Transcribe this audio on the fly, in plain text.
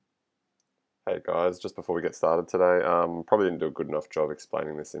Hey guys, just before we get started today, probably didn't do a good enough job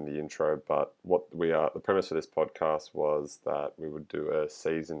explaining this in the intro, but the premise for this podcast was that we would do a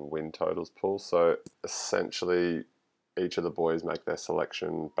season win totals pool. So essentially, each of the boys make their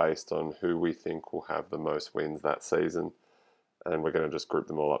selection based on who we think will have the most wins that season, and we're going to just group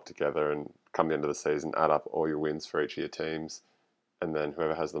them all up together and come the end of the season, add up all your wins for each of your teams, and then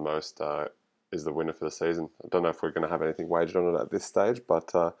whoever has the most is the winner for the season. I don't know if we're going to have anything wagered on it at this stage,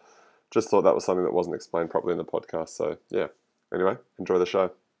 but just thought that was something that wasn't explained properly in the podcast. So, yeah. Anyway, enjoy the show.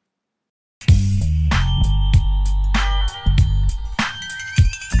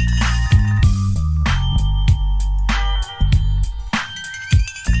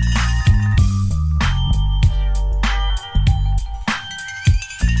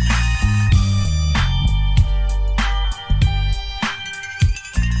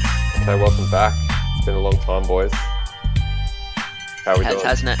 Okay, welcome back. It's been a long time, boys. How are we doing?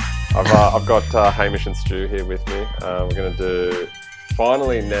 Hasn't it? I've got Hamish and Stu here with me. We're going to do...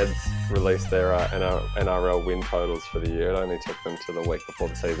 Finally, Ned's released their NRL win totals for the year. It only took them to the week before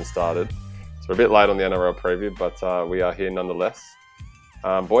the season started. So we're a bit late on the NRL preview, but we are here nonetheless.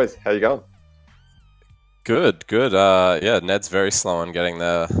 Boys, how you going? Good. Yeah, Ned's very slow on getting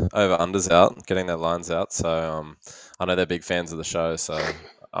their over-unders out, getting their lines out. So I know they're big fans of the show, so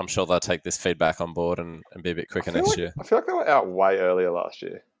I'm sure they'll take this feedback on board and be a bit quicker next year. I feel like they were out way earlier last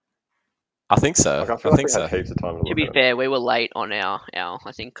year. I think so. I feel like we had heaps of time to To be fair, we were late on our.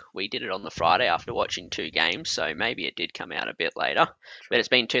 I think we did it on the Friday after watching 2 games, so maybe it did come out a bit later. But it's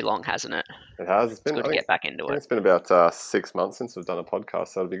been too long, hasn't it? It has. It's good to get back into it. It's been about 6 months since we've done a podcast,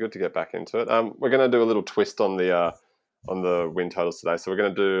 so it'll be good to get back into it. We're going to do a little twist on the win totals today. So we're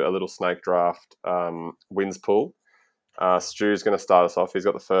going to do a little snake draft wins pool. Stu's going to start us off. He's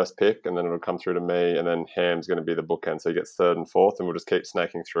got the first pick, and then it'll come through to me, and then Ham's going to be the bookend. So he gets third and fourth, and we'll just keep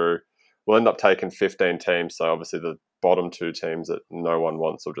snaking through. We'll end up taking 15 teams, so obviously the bottom 2 teams that no one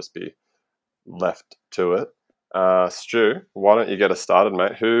wants will just be left to it. Stu, why don't you get us started,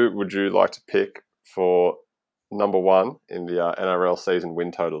 mate? Who would you like to pick for number 1 in the NRL season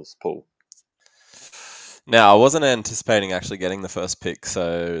win totals pool? Now, I wasn't anticipating actually getting the first pick,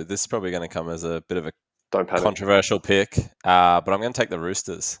 so this is probably going to come as a bit of a controversial pick, but I'm going to take the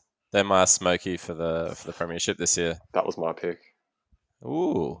Roosters. They're my smoky for the premiership this year. That was my pick.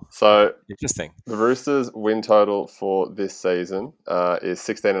 Ooh, so interesting. The Roosters' win total for this season is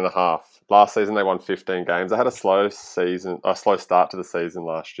 16.5. Last season they won 15 games. They had a slow start to the season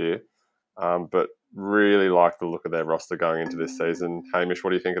last year, but really like the look of their roster going into this season. Hamish, what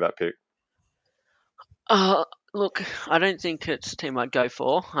do you think of that pick? Look, I don't think it's a team I'd go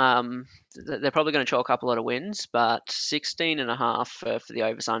for. They're probably going to chalk up a lot of wins, but 16.5 for the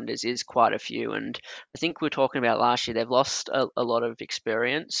overs-unders is quite a few. And I think we were talking about last year, they've lost a lot of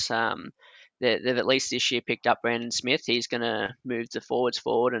experience. They've at least this year picked up Brandon Smith. He's going to move the forwards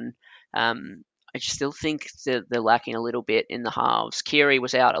forward, and I still think they're lacking a little bit in the halves. Keary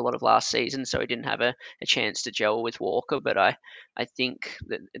was out a lot of last season, so he didn't have a chance to gel with Walker, but I think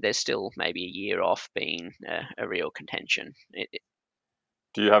that they're still maybe a year off being a real contention.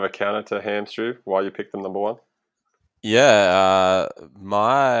 Do you have a counter to Hamstrew? Why you picked them number 1? Yeah,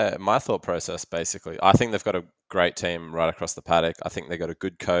 my thought process basically, I think they've got a great team right across the paddock. I think they've got a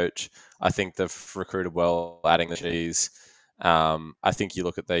good coach. I think they've recruited well, adding the G's. I think you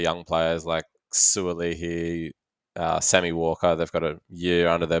look at their young players like Sualihi, Sammy Walker. They've got a year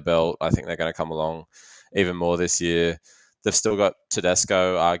under their belt. I think they're going to come along even more this year. They've still got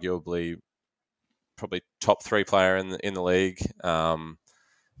Tedesco, arguably probably top 3 player in the league,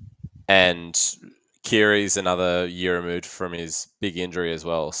 and Keary's another year removed from his big injury as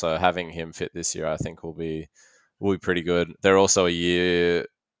well. So having him fit this year, I think will be pretty good. They're also a year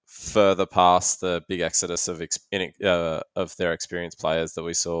further past the big exodus of their experienced players that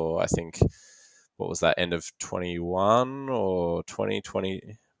we saw. I think, what was that, end of 21 or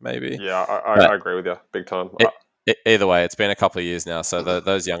 2020 maybe? Yeah, I agree with you big time. Either way, it's been a couple of years now, so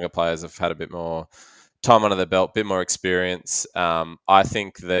those younger players have had a bit more time under their belt, a bit more experience. I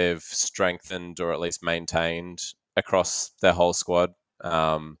think they've strengthened or at least maintained across their whole squad.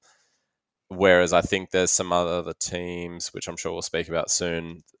 Whereas I think there's some other teams, which I'm sure we'll speak about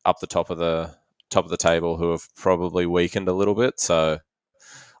soon, up the top of the table who have probably weakened a little bit. So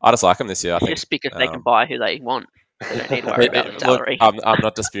I just like them this year. I think just because they can buy who they want. They don't need to worry about the salary. Look, I'm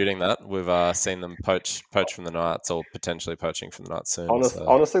not disputing that. We've seen them poach from the Knights, or potentially poaching from the Knights soon.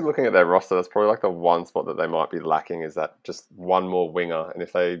 Honestly, looking at their roster, that's probably like the one spot that they might be lacking, is that just one more winger. And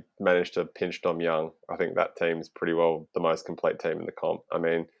if they manage to pinch Dom Young, I think that team's pretty well the most complete team in the comp. I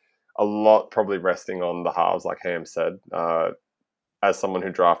mean, a lot probably resting on the halves, like Ham said. as someone who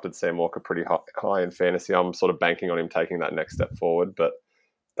drafted Sam Walker pretty high in fantasy, I'm sort of banking on him taking that next step forward, but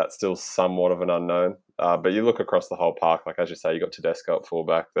that's still somewhat of an unknown. But you look across the whole park, like as you say, you got Tedesco at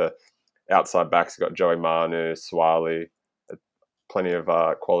fullback, the outside backs, you got Joey Manu, Swiley, plenty of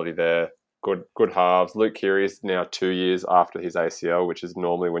quality there. Good halves. Luke Keary is now 2 years after his ACL, which is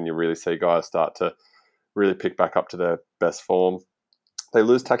normally when you really see guys start to really pick back up to their best form. They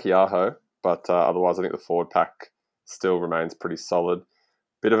lose Takiaho, but otherwise I think the forward pack still remains pretty solid.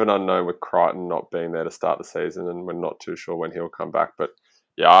 Bit of an unknown with Crichton not being there to start the season, and we're not too sure when he'll come back. But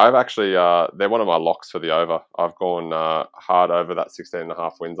yeah, I've actually, they're one of my locks for the over. I've gone hard over that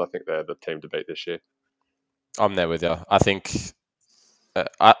 16.5 wins. I think they're the team to beat this year. I'm there with you. I think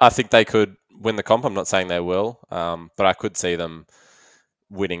they could win the comp. I'm not saying they will, but I could see them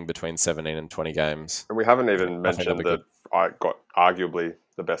winning between 17 and 20 games. And we haven't even I think mentioned that I got arguably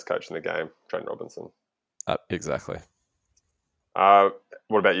the best coach in the game, Trent Robinson. Exactly. What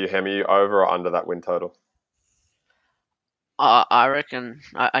about you, Hem? Are you over or under that win total? I reckon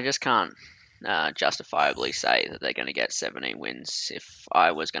I just can't justifiably say that they're going to get 17 wins. If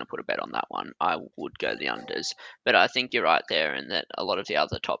I was going to put a bet on that one, I would go the unders. But I think you're right there in that a lot of the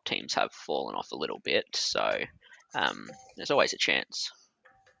other top teams have fallen off a little bit. So there's always a chance.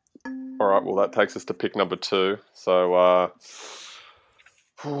 All right, well, that takes us to pick number 2. So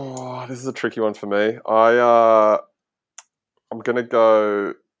this is a tricky one for me. I'm going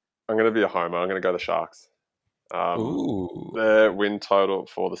to be a homer. I'm going to go the Sharks. Ooh. Their win total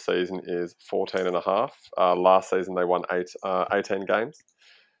for the season is 14.5. Last season they won 18 games.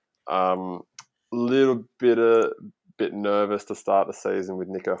 Little bit nervous to start the season with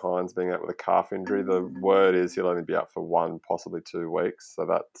Nico Hines being out with a calf injury. The word is he'll only be out for 1, possibly 2 weeks. So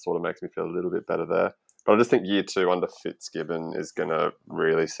that sort of makes me feel a little bit better there. But I just think year 2 under Fitzgibbon is going to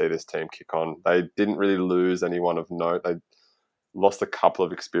really see this team kick on. They didn't really lose anyone of note. They lost a couple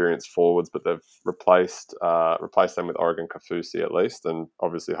of experienced forwards, but they've replaced them with Oregon Kaufusi at least, and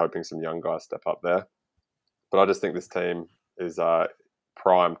obviously hoping some young guys step up there. But I just think this team is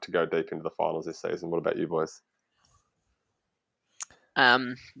primed to go deep into the finals this season. What about you boys?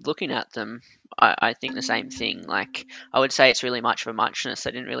 Looking at them, I think the same thing. Like, I would say it's really much of a muchness.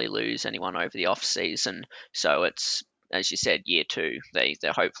 They didn't really lose anyone over the off season, so it's, as you said, year 2.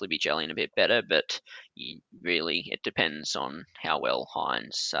 They'll hopefully be gelling a bit better, but really it depends on how well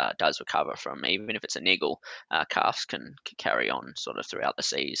Hines does recover from. Even if it's a niggle, calves can carry on sort of throughout the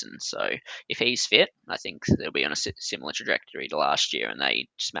season. So if he's fit, I think they'll be on a similar trajectory to last year, and they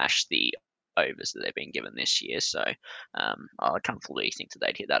smash the overs that they've been given this year. So I comfortably think that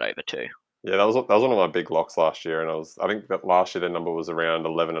they'd hit that over too. Yeah, that was one of my big locks last year, and I think that last year their number was around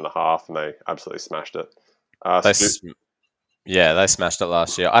 11.5, and they absolutely smashed it. They smashed it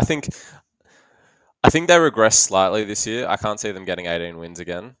last year. I think they regressed slightly this year. I can't see them getting 18 wins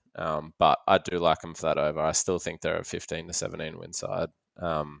again, but I do like them for that over. I still think they're a 15 to 17 win side.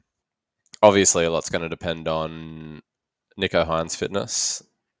 Obviously, a lot's going to depend on Nico Hines' fitness.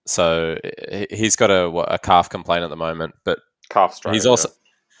 So he's got a calf complaint at the moment, but calf strain.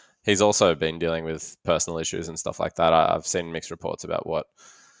 He's also been dealing with personal issues and stuff like that. I've seen mixed reports about what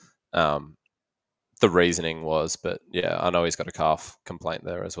the reasoning was, but yeah, I know he's got a calf complaint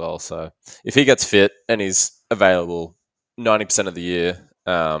there as well. So if he gets fit and he's available 90% of the year,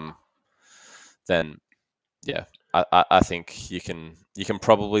 then yeah, I think you can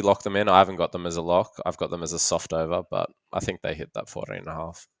probably lock them in. I haven't got them as a lock. I've got them as a soft over, but I think they hit that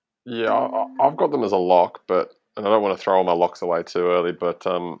 14.5. Yeah, I've got them as a lock, and I don't want to throw all my locks away too early, but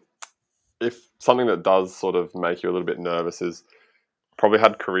if something that does sort of make you a little bit nervous is probably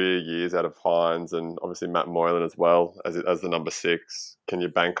had career years out of Hines and obviously Matt Moylan as well as the number 6. Can you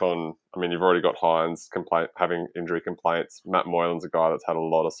bank on? I mean, you've already got Hines having injury complaints. Matt Moylan's a guy that's had a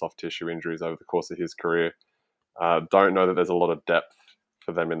lot of soft tissue injuries over the course of his career. Don't know that there's a lot of depth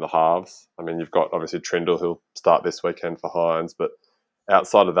for them in the halves. I mean, you've got obviously Trindle who'll start this weekend for Hines, but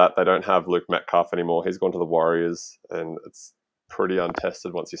outside of that, they don't have Luke Metcalf anymore. He's gone to the Warriors, and it's pretty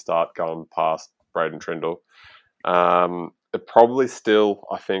untested once you start going past Braden Trindle. It probably still,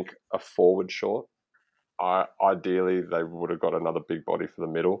 I think, a forward short. Ideally, they would have got another big body for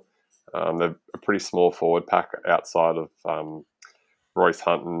the middle. They're a pretty small forward pack outside of Royce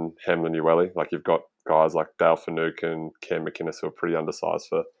Hunt and Hamlin Ueli. Like, you've got guys like Dale Finucane, Cam McInnes who are pretty undersized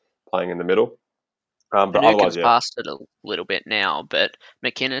for playing in the middle. But otherwise, yeah, past it a little bit now, but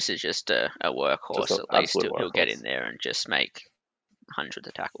McInnes is just a workhorse. Just at least absolute he'll get workhorse. in there and just make hundreds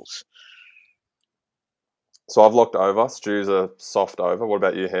of tackles. So I've locked over. Stu's a soft over. What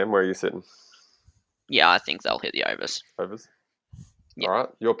about you, Ham? Where are you sitting? Yeah, I think they'll hit the overs. Overs. Yep. All right,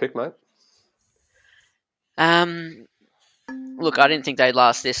 your pick, mate. Look, I didn't think they'd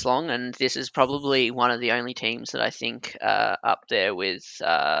last this long, and this is probably one of the only teams that I think up there with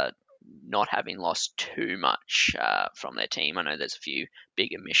not having lost too much from their team. I know there's a few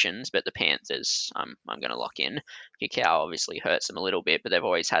big omissions, but the Panthers, I'm going to lock in. Kikau obviously hurts them a little bit, but they've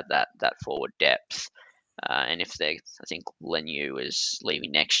always had that forward depth. And if I think Lenu is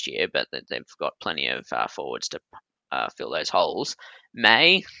leaving next year, but they've got plenty of forwards to fill those holes.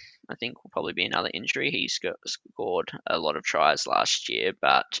 May, I think, will probably be another injury. He scored a lot of tries last year,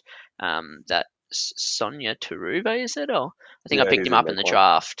 but that Sonia Turube, is it? Or I think I Yeah, picked he's him in up in their the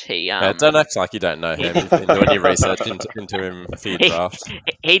club. draft. Don't act like you don't know him. You've been doing your research into him for your he, draft.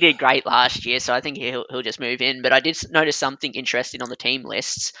 he did great last year, so I think he'll just move in. But I did notice something interesting on the team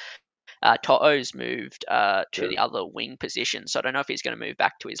lists. To'o's moved to Yeah. the other wing position, so I don't know if he's going to move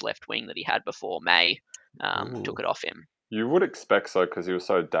back to his left wing that he had before May took it off him. You would expect so because he was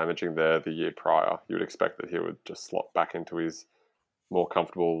so damaging there the year prior. You would expect that he would just slot back into his more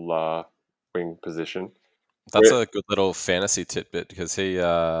comfortable wing position. That's a good little fantasy tidbit because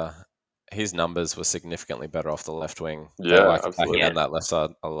his numbers were significantly better off the left wing. They Yeah, like attacking absolutely. Yeah. on that left side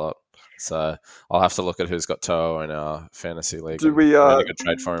a lot. So I'll have to look at who's got To'o in our fantasy league Do and we put in a good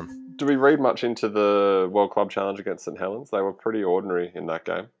trade for him. do we read much into the World Club Challenge against St Helens? They were pretty ordinary in that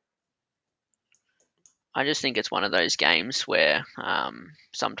game. I just think it's one of those games where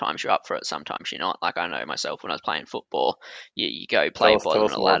sometimes you're up for it, sometimes you're not. Like I know myself when I was playing football, you go play Tell bottom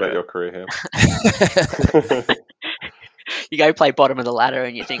of us the more about ladder. your career, Ham. You go play bottom of the ladder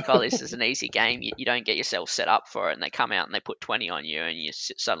and you think, oh, this is an easy game. You don't get yourself set up for it, and they come out and they put 20 on you, and you're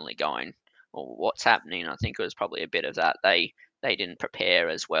suddenly going, well, what's happening? I think it was probably a bit of that. They didn't prepare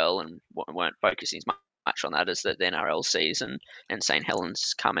as well and weren't focusing as much on that as the NRL season. And St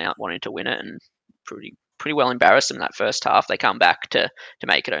Helens come out wanting to win it and pretty well embarrassed them that first half. They come back to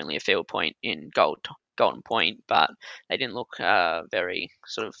make it only a field point in Golden Point, but they didn't look very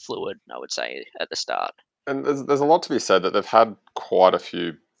sort of fluid, I would say, at the start. And there's a lot to be said that they've had quite a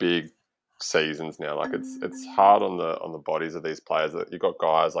few big seasons now. Like it's hard on the bodies of these players. That you've got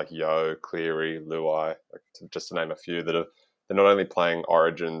guys like Yo, Cleary, Luai, like just to name a few that have. They're not only playing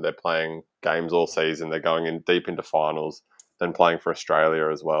Origin, they're playing games all season. They're going in deep into finals, then playing for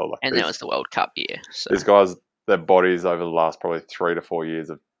Australia as well. Like And there was the World Cup year. So these guys, their bodies over the last probably 3 to 4 years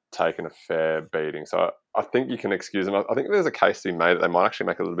have taken a fair beating. So I think you can excuse them. I think there's a case to be made that they might actually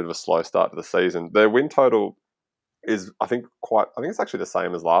make a little bit of a slow start to the season. Their win total is, I think it's actually the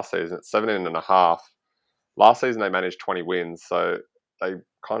same as last season. It's 17.5. Last season they managed 20 wins, so they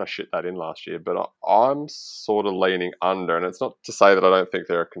kind of shit that in last year. But I'm sort of leaning under, and it's not to say that I don't think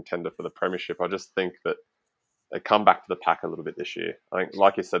they're a contender for the premiership. I just think that they come back to the pack a little bit this year. I think,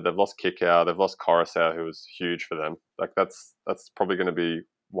 like you said, they've lost Kickout, they've lost Coruscant, who was huge for them. Like that's probably going to be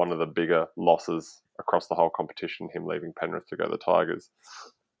one of the bigger losses across the whole competition. Him leaving Penrith to go to the Tigers.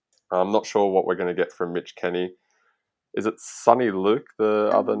 I'm not sure what we're going to get from Mitch Kenny. Is it Sonny Luke, the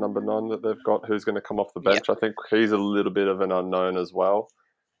other number 9 that they've got, who's going to come off the bench? yeah, I think he's a little bit of an unknown as well.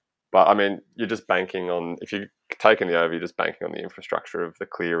 But I mean, you're just banking on, if you're taking the over, you're just banking on the infrastructure of the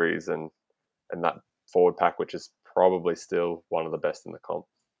Clearys and that forward pack, which is probably still one of the best in the comp.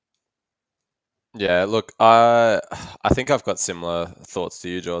 Yeah, look, I think I've got similar thoughts to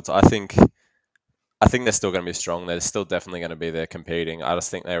you, George. I think they're still going to be strong. They're still definitely going to be there competing. I just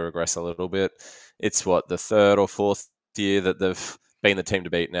think they regress a little bit. It's the third or fourth year that they've been the team to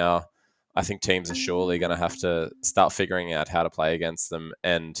beat now. I think teams are surely going to have to start figuring out how to play against them.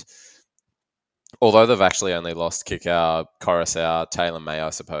 And although they've actually only lost Kickout, Coruscant, Taylor May, I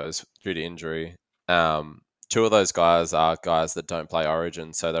suppose, due to injury, two of those guys are guys that don't play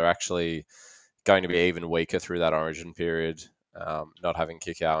Origin, so they're actually going to be even weaker through that Origin period, not having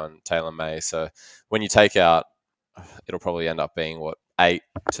Kickout and Taylor May. So when you take out, it'll probably end up being 8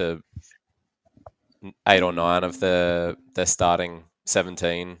 or 9 of their starting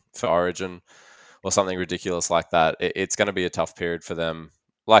 17 for Origin, or something ridiculous like that. It's going to be a tough period for them,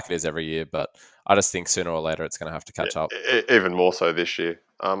 like it is every year. But I just think sooner or later it's going to have to catch up. Even more so this year.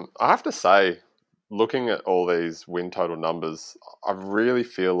 I have to say, looking at all these win total numbers, I really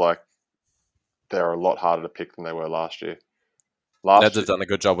feel like they're a lot harder to pick than they were last year. Last Neds year, have done a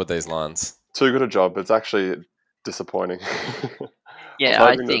good job with these lines. too good a job. It's actually disappointing. I was yeah,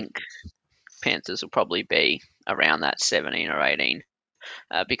 I hoping that. think Panthers will probably be around that 17 or 18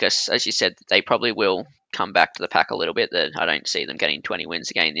 because, as you said, they probably will come back to the pack a little bit. That I don't see them getting 20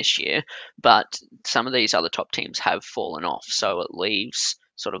 wins again this year, but some of these other top teams have fallen off, so it leaves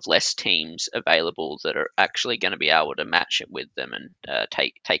sort of less teams available that are actually going to be able to match it with them and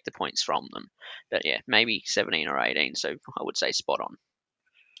take the points from them. But yeah, maybe 17 or 18. So I would say spot on.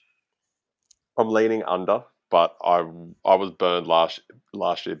 I'm leaning under. but I was burned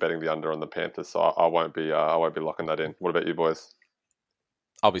last year betting the under on the Panthers, so I won't be locking that in. What about you boys?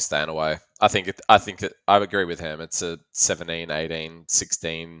 I'll be staying away. I agree with him. It's a 17, 18,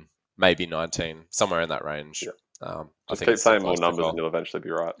 16, maybe 19, somewhere in that range. Yeah. I Just think keep it's still saying more close to numbers call. and you'll eventually be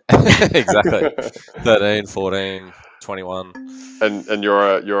right. Exactly. 13, 14, 21. And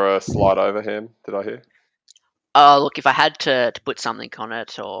you're a slide over him, did I hear? Look, if I had to put something on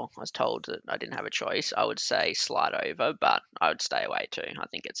it, or I was told that I didn't have a choice, I would say slide over, but I would stay away too. I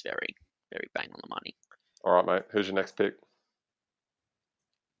think it's very, very bang on the money. All right, mate. Who's your next pick?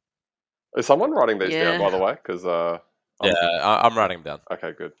 Is someone writing these down, by Yeah, the way? Because Yeah, I'm writing them down.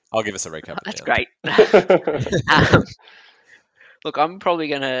 okay, good. I'll give us a recap at that's the end. great. um, Look, I'm probably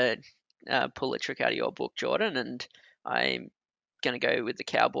going to pull a trick out of your book, Jordan, and I'm going to go with the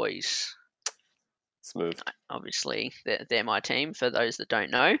Cowboys. Smooth. Obviously, they're my team, for those that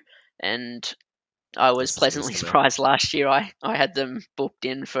don't know. And I was This is news pleasantly to me. surprised last year. I had them booked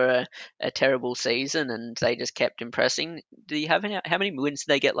in for a terrible season, and they just kept impressing. Do you have how many wins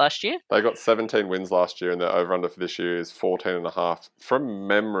did they get last year? They got 17 wins last year, and their over-under for this year is 14 and a half. From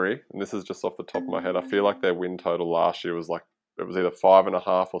memory, and this is just off the top of my head, I feel like their win total last year was it was either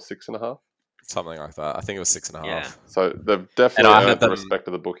 5.5 or 6.5. Something like that. I think it was 6.5. Yeah. So they've And definitely earned the respect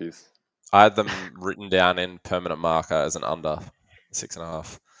of the bookies. I had them written down in permanent marker as an under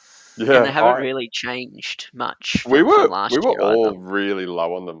 6.5. And they Yeah, haven't really changed much we from were last year all either. really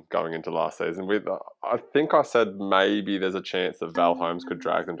low on them going into last season. I think I said maybe there's a chance that Val Holmes could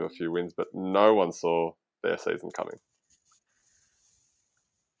drag them to a few wins, but no one saw their season coming.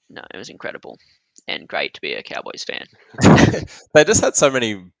 No, it was incredible and great to be a Cowboys fan. They just had so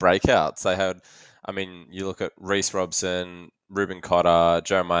many breakouts. They had, I mean, you look at Reece Robson, Ruben Cotter,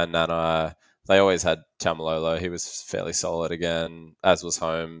 Jeremiah Nanai. They always had Tamalolo. He was fairly solid again, as was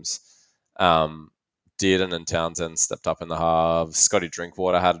Holmes. Dearden and Townsend stepped up in the halves. Scotty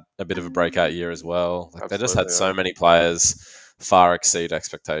Drinkwater had a bit of a breakout year as well. Like they just had Absolutely, so many players far exceed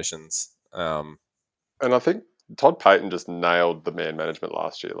expectations. And I think Todd Payton just nailed the man management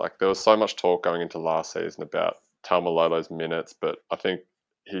last year. Like there was so much talk going into last season about Tamalolo's minutes, but I think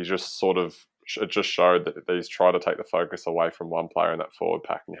he just it just showed that he's tried to take the focus away from one player in that forward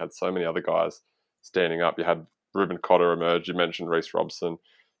pack, and you had so many other guys standing up. You had Ruben Cotter emerge. You mentioned Reece Robson,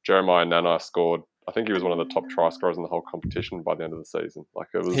 Jeremiah Nanai scored. I think he was one of the top try scorers in the whole competition by the end of the season. Like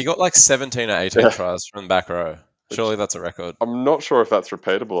it was, He got like 17 or 18 tries from the back row. Surely that's a record. I'm not sure if that's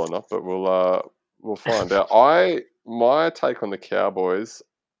repeatable or not, but we'll find out. My take on the Cowboys,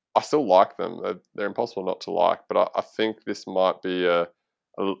 I still like them. They're impossible not to like, but I think this might be a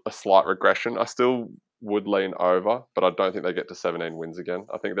slight regression. I still would lean over, but I don't think they get to 17 wins again.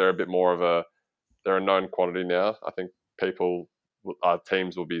 I think they're a bit more of they're a known quantity now. I think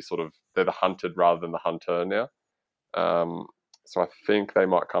teams will be they're the hunted rather than the hunter now. So I think they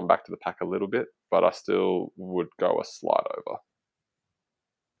might come back to the pack a little bit, but I still would go a slide over.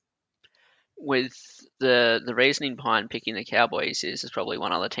 With the reasoning behind picking the Cowboys is there's probably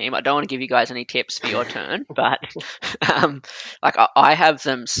one other team. I don't want to give you guys any tips for your turn, but I have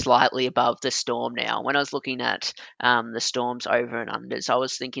them slightly above the Storm now. When I was looking at the Storm's over and unders, I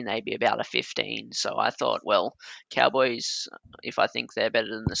was thinking they'd be about a 15. So I thought, well, Cowboys, if I think they're better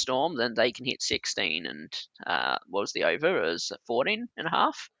than the Storm, then they can hit 16. And what was the over? It was 14 and a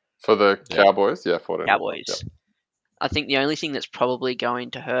half. For the Yeah. Cowboys, yeah, 14. Cowboys. Yep. I think the only thing that's probably going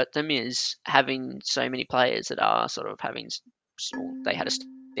to hurt them is having so many players that are sort of they had a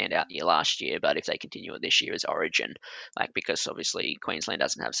standout year last year, but if they continue it this year as Origin, because obviously Queensland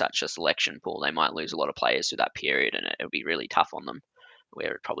doesn't have such a selection pool, they might lose a lot of players through that period, and it'll be really tough on them,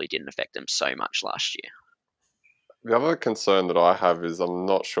 where it probably didn't affect them so much last year. The other concern that I have is I'm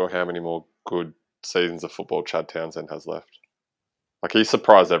not sure how many more good seasons of football Chad Townsend has left. Like he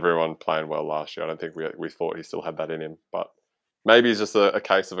surprised everyone playing well last year. I don't think we thought he still had that in him, but maybe it's just a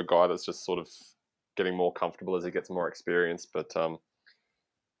case of a guy that's just sort of getting more comfortable as he gets more experience. But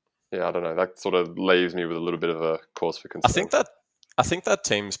yeah, I don't know. That sort of leaves me with a little bit of a cause for concern. I think that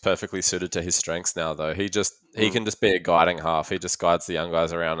team's perfectly suited to his strengths now, though. He can just be a guiding half. He just guides the young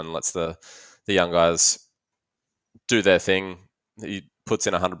guys around and lets the young guys do their thing. He puts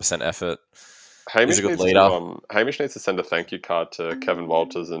in 100% effort. He's a good leader. Hamish needs to send a thank you card to Kevin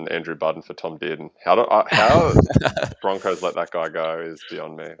Walters and Andrew Budden for Tom Dearden. How Broncos let that guy go is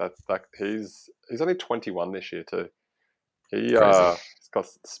beyond me. He's only 21 this year too. He's got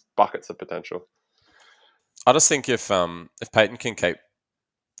buckets of potential. I just think if Peyton can keep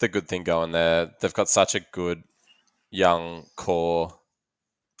the good thing going there, they've got such a good young core.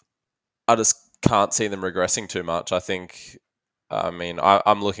 I just can't see them regressing too much. I think I mean,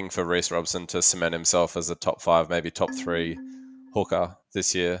 I'm looking for Reece Robson to cement himself as a top 5, maybe top 3 hooker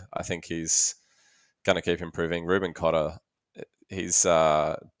this year. I think he's going to keep improving. Ruben Cotter, he's.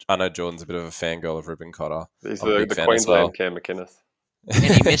 I know Jordan's a bit of a fangirl of Ruben Cotter. He's I'm a big the fan as well. Queensland Cam McInnes. And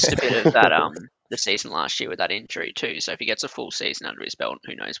he missed a bit of that the season last year with that injury too. So if he gets a full season under his belt,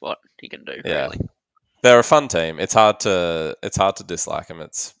 who knows what he can do, Yeah. really. They're a fun team. It's hard to dislike them.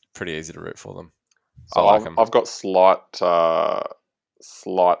 It's pretty easy to root for them. So I like them. I've got slight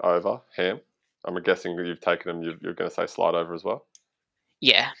over Ham. I'm guessing that you've taken them. You're going to say slight over as well.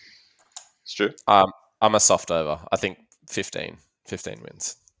 Yeah. Stu? I'm a soft over. I think 15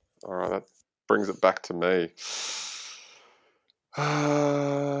 wins. All right, that brings it back to me.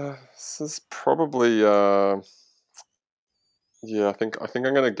 This is probably yeah. I think I'm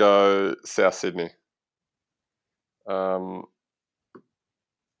going to go South Sydney. I'm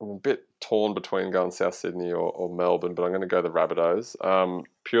a bit torn between going South Sydney or Melbourne, but I'm going to go the Rabbitohs.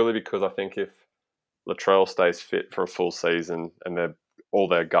 Purely because I think if Latrell stays fit for a full season and all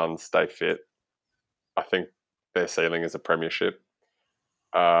their guns stay fit, I think their ceiling is a premiership.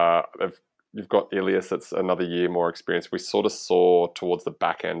 You've got Ilias that's another year more experience. We sort of saw towards the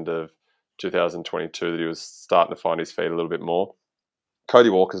back end of 2022 that he was starting to find his feet a little bit more. Cody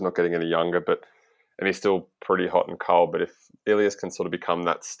Walker's not getting any younger, and he's still pretty hot and cold. But if Ilias can sort of become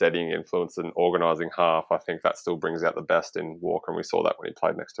that steadying influence and organising half, I think that still brings out the best in Walker, and we saw that when he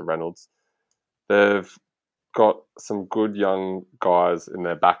played next to Reynolds. They've got some good young guys in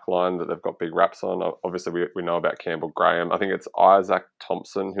their back line that they've got big raps on. Obviously, we know about Campbell Graham. I think it's Isaac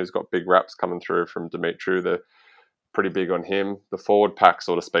Thompson who's got big raps coming through from Dimitri. They're pretty big on him. The forward pack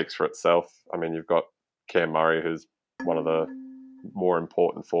sort of speaks for itself. I mean, you've got Cam Murray, who's one of the more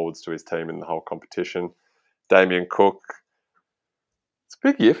important forwards to his team in the whole competition. Damien Cook. It's a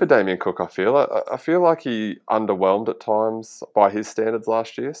big year for Damien Cook, I feel. I feel like he underwhelmed at times by his standards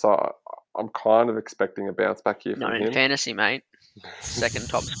last year, so I'm kind of expecting a bounce back year Not from in him. fantasy, mate. Second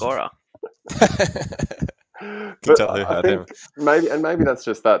top scorer. Can tell who had him. Maybe that's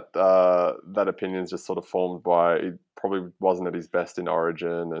just that that opinion's just sort of formed by he probably wasn't at his best in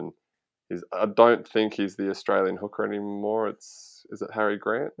Origin, and I don't think he's the Australian hooker anymore. Is it Harry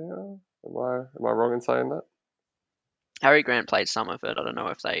Grant now? Am I wrong in saying that? Harry Grant played some of it. I don't know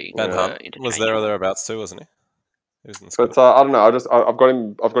if they Ben were Hunt was there or interchangeable. thereabouts too, wasn't he? He was in the squad. But I don't know.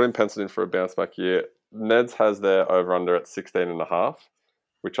 I've got him penciled in for a bounce back year. Neds has their over under at 16.5,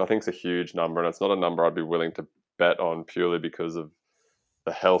 which I think is a huge number, and it's not a number I'd be willing to bet on purely because of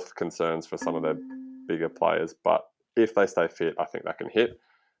the health concerns for some of their bigger players. But if they stay fit, I think that can hit.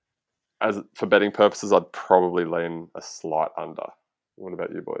 As for betting purposes, I'd probably lean a slight under. What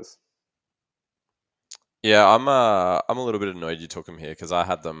about you boys? Yeah, I'm a little bit annoyed you took him here because I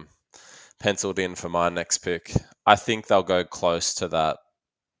had them penciled in for my next pick. I think they'll go close to that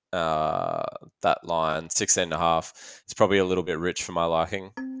that line. 16.5. It's probably a little bit rich for my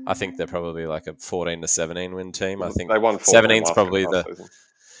liking. I think they're probably like a 14 to 17 win team. I think they won 17's last probably season.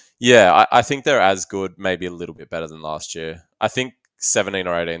 Yeah, I think they're as good, maybe a little bit better than last year. I think 17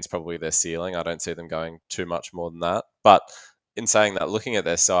 or 18 is probably their ceiling. I don't see them going too much more than that. But in saying that, looking at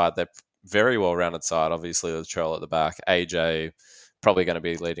their side, they're very well-rounded side. Obviously, the trail at the back. AJ probably going to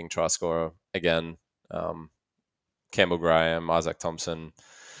be leading try scorer again. Campbell Graham, Isaac Thompson.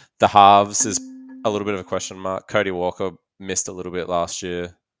 The halves is a little bit of a question mark. Cody Walker missed a little bit last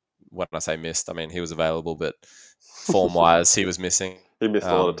year. When I say missed, I mean he was available, but form-wise, he was missing. He missed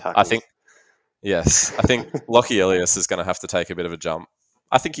a lot of tackles. I think Lockie Elias is going to have to take a bit of a jump.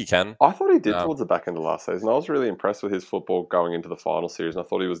 I think he can. I thought he did towards the back end of last season. I was really impressed with his football going into the final series, and I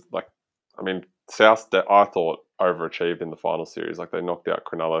thought he was South. I thought overachieved in the final series. Like they knocked out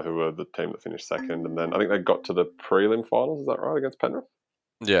Cronulla, who were the team that finished second, and then I think they got to the prelim finals. Is that right, against Penrith?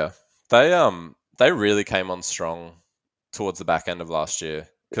 Yeah, they really came on strong towards the back end of last year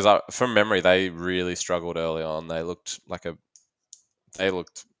because from memory they really struggled early on. They looked like they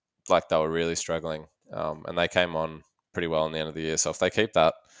were really struggling, and they came on pretty well in the end of the year. So if they keep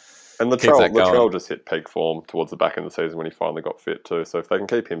that, and Latrell just hit peak form towards the back end of the season when he finally got fit too. So if they can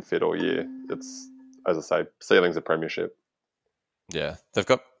keep him fit all year, it's, as I say, ceiling's a premiership. Yeah, they've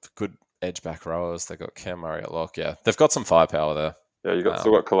got good edge back rowers. They've got Cam Murray at lock. Yeah, they've got some firepower there. Yeah,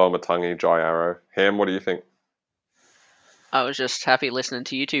 still got Kaloma Tungi, Jai Arrow. Ham, what do you think? I was just happy listening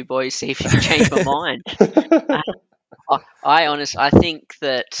to you two boys see if you can change my mind. I think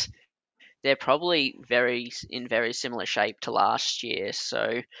that they're probably in very similar shape to last year.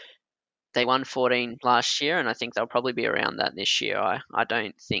 So they won 14 last year, and I think they'll probably be around that this year. I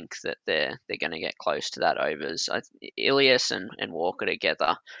don't think that they're going to get close to that overs. Ilias and Walker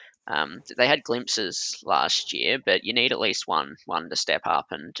together They had glimpses last year, but you need at least one to step up.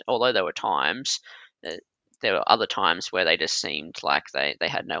 And although there were times, uh, there were other times where they just seemed like they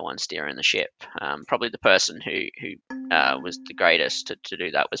had no one steering the ship. Probably the person who was the greatest to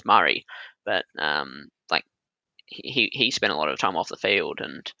do that was Murray, but like he spent a lot of time off the field,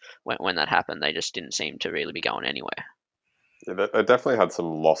 and when that happened, they just didn't seem to really be going anywhere. Yeah, they definitely had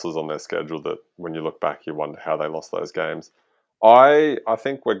some losses on their schedule that when you look back, you wonder how they lost those games. I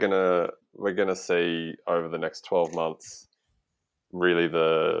think we're gonna see over the next 12 months really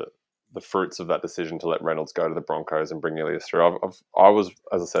the fruits of that decision to let Reynolds go to the Broncos and bring Ilias through. I was,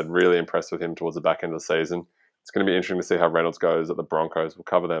 as I said, really impressed with him towards the back end of the season. It's going to be interesting to see how Reynolds goes at the Broncos. We'll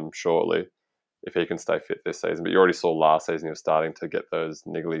cover them shortly if he can stay fit this season. But you already saw last season he was starting to get those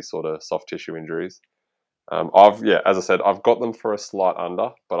niggly sort of soft tissue injuries. As I said, I've got them for a slight under,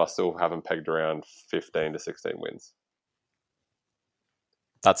 but I still have them pegged around 15 to 16 wins.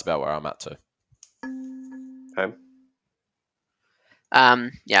 That's about where I'm at too. Ham?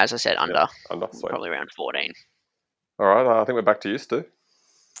 As I said, under Sweet. probably around 14. All right, I think we're back to you, Stu.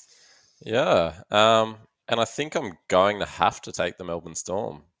 Yeah. And I think I'm going to have to take the Melbourne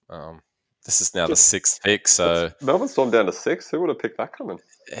Storm. This is now the 6th pick, so Melbourne Storm down to 6. Who would have picked that coming?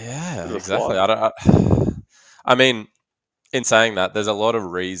 yeah, exactly. I mean, in saying that, there's a lot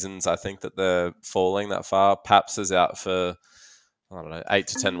of reasons I think that they're falling that far. Paps is out for, I don't know, 8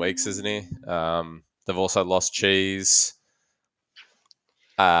 to 10 weeks, isn't he? They've also lost Cheese.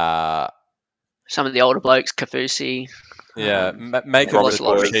 Some of the older blokes, Kafusi. Yeah, make lost of a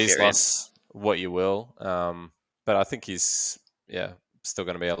lot of the Cheese experience. loss what you will. But I think he's, still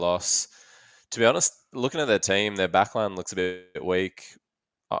going to be a loss. To be honest, looking at their team, their backline looks a bit weak.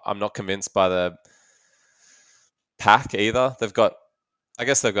 I'm not convinced by the pack either. I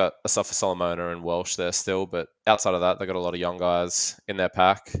guess they've got Asafa Solomona and Welsh there still, but outside of that, they've got a lot of young guys in their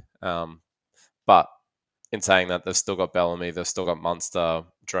pack. But in saying that, they've still got Bellamy, they've still got Munster,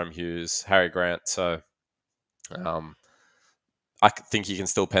 Jerome Hughes, Harry Grant. So I think you can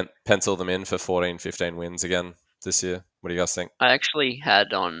still pencil them in for 14, 15 wins again this year. What do you guys think? I actually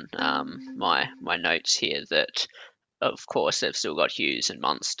had on my notes here that, of course, they've still got Hughes and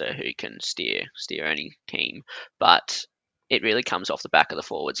Munster who can steer any team, but it really comes off the back of the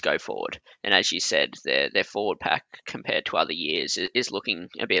forwards go forward. And as you said, their forward pack compared to other years is looking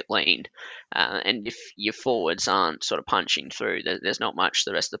a bit lean. And if your forwards aren't sort of punching through, there's not much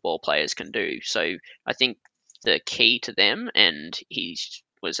the rest of the ball players can do. So I think the key to them, and he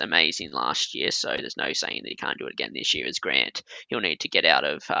was amazing last year, so there's no saying that he can't do it again this year, is Grant. He'll need to get out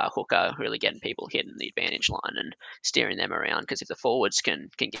of hooker, really getting people hitting the advantage line and steering them around, because if the forwards can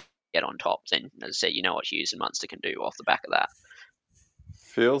get on top, then, as I said, you know what Hughes and Munster can do off the back of that.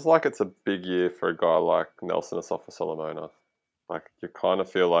 Feels like it's a big year for a guy like Nelson Asafa Solomona. Like, you kind of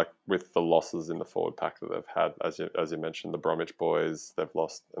feel like with the losses in the forward pack that they've had, as you mentioned, the Bromwich boys, they've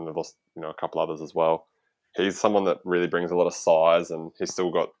lost a couple others as well. He's someone that really brings a lot of size, and he's still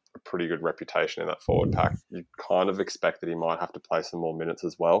got a pretty good reputation in that forward pack. You kind of expect that he might have to play some more minutes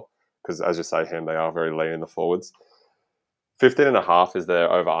as well, because as you say, they are very lean in the forwards. 15.5 is their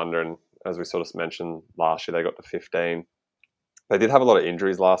over-under, and as we sort of mentioned last year, they got to 15. They did have a lot of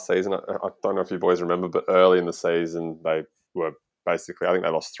injuries last season. I don't know if you boys remember, but early in the season, they were basically, I think they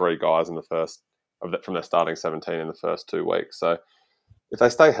lost 3 guys in the first from their starting 17 in the first 2 weeks. So if they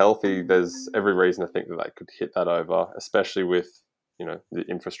stay healthy, there's every reason to think that they could hit that over, especially with, the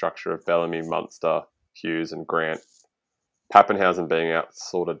infrastructure of Bellamy, Munster, Hughes, and Grant. Pappenhausen being out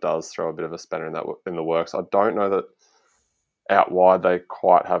sort of does throw a bit of a spanner in the works. I don't know that out wide they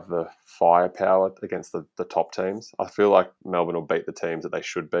quite have the firepower against the top teams. I feel like Melbourne will beat the teams that they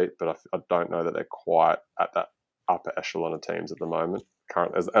should beat, but I don't know that they're quite at that upper echelon of teams at the moment,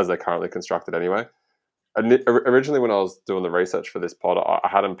 as they're currently constructed anyway. Originally, when I was doing the research for this pod, I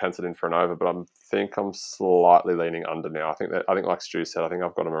had them penciled in for an over, but I think I'm slightly leaning under now. I think like Stu said, I think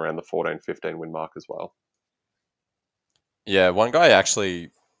I've got them around the 14-15 win mark as well. Yeah, one guy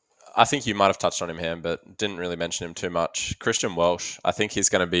actually, I think you might have touched on him, Ham, but didn't really mention him too much. Christian Welsh, I think he's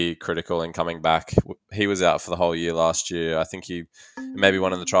going to be critical in coming back. He was out for the whole year last year. I think he, maybe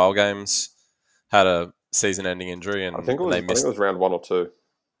one of the trial games, had a season-ending injury, and I think they missed. it was round 1 or 2.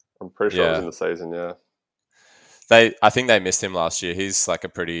 I'm pretty sure it was in the season. Yeah. I think they missed him last year. He's like a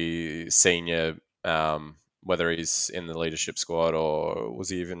pretty senior, whether he's in the leadership squad or was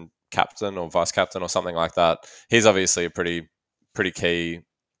he even captain or vice captain or something like that. He's obviously a pretty key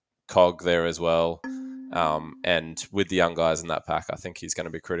cog there as well. And with the young guys in that pack, I think he's going to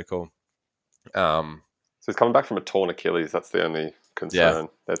be critical. So he's coming back from a torn Achilles. That's the only concern. Yeah.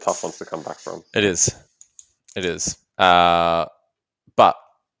 They're tough ones to come back from. It is. But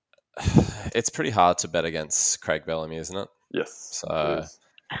it's pretty hard to bet against Craig Bellamy, isn't it? Yes, it So is.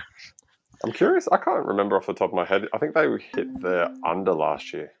 I'm curious. I can't remember off the top of my head. I think they hit their under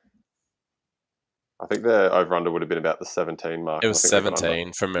last year. I think their over-under would have been about the 17 mark, it and I was think they got under.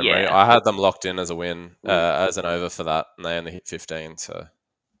 17 from memory. Yeah. I had them locked in as a win, Mm. as an over for that, and they only hit 15. So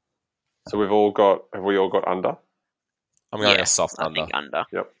So have we all got under? I'm going Yeah. a soft I under. think under.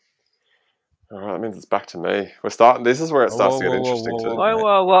 Yep. All right, that means it's back to me. We're starting. This is where it starts to get interesting too. Whoa,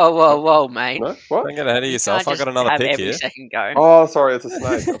 mate. whoa, mate. No, what? Don't get ahead of You yourself. can't I just got another have pick every here. second go. Oh, sorry, it's a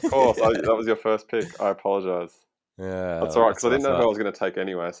snake. Of course, that was your first pick. I apologize. That's all Yeah, right because that's I what I didn't know who I thought. was going to take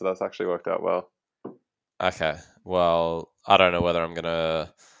anyway, so that's actually worked out well. Okay. Well, I don't know whether I'm going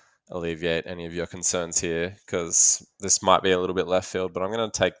to alleviate any of your concerns here because this might be a little bit left field, but I'm going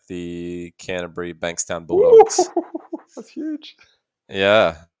to take the Canterbury Bankstown Woo! Bulldogs. That's huge.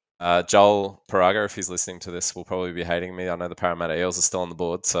 Yeah. Joel Paraga, if he's listening to this, will probably be hating me. I know the Parramatta Eels are still on the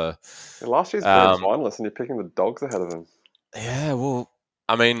board, so Yeah, last year's grand um, finalist, and you're picking the Dogs ahead of them. yeah. Well,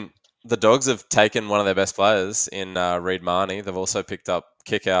 I mean, the Dogs have taken one of their best players in Reid Marnie. They've also picked up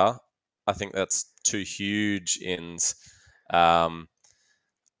Kickout. I think that's two huge ins. Um,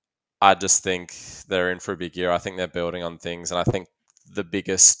 I just think they're in for a big year. I think they're building on things, and I think the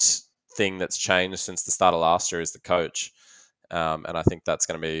biggest thing that's changed since the start of last year is the coach, and I think that's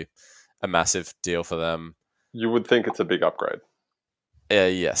going to be a massive deal for them. You would think it's a big upgrade.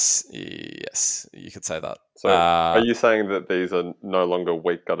 Yes, you could say that. So, are you saying that these are no longer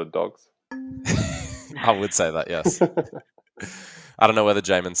weak-gutted dogs? I would say that, yes. I don't know whether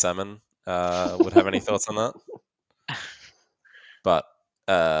Jamin Salmon would have any thoughts on that, but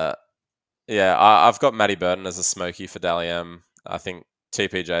yeah, I've got Matty Burton as a smoky for Dally M. I think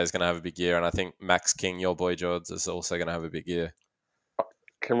TPJ is going to have a big year, and I think Max King, your boy George, is also going to have a big year.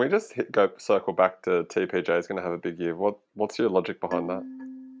 Can we just circle back to TPJ is going to have a big year? What's your logic behind that?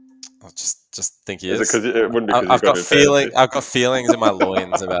 I just think he Is it is. because it wouldn't be because you've I've got got him in fantasy? I've got feelings in my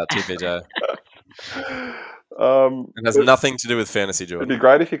loins about TPJ. It has nothing to do with fantasy, It'd be Jordan.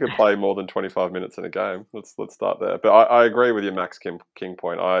 great if you could play more than 25 minutes in a game. Let's start there. But I agree with your Max King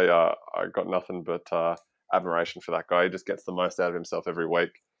point. I got nothing but admiration for that guy. He just gets the most out of himself every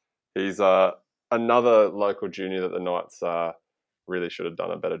week. He's another local junior that the Knights really should have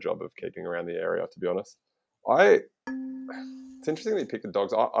done a better job of keeping around the area. To be honest, it's interesting that you pick the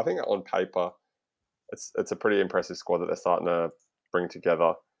Dogs. I think on paper, it's a pretty impressive squad that they're starting to bring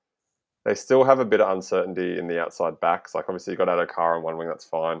together. They still have a bit of uncertainty in the outside backs. Like obviously you got Adokar on one wing, that's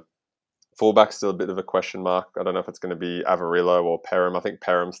fine. Fullback's still a bit of a question mark. I don't know if it's going to be Avarillo or Perham. I think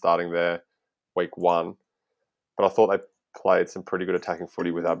Perham's starting there week 1. But I thought they played some pretty good attacking footy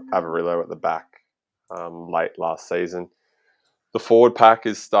with Avarillo at the back late last season. The forward pack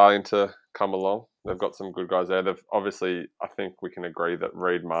is starting to come along. They've got some good guys there. They've obviously, I think we can agree that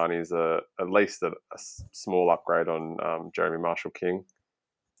Reid Marnie is at least a small upgrade on Jeremy Marshall King.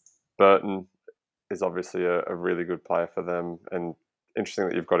 Burton is obviously a really good player for them, and interesting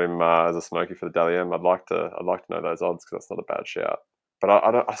that you've got him as a smoky for the Dally M. I'd like to know those odds because that's not a bad shout. But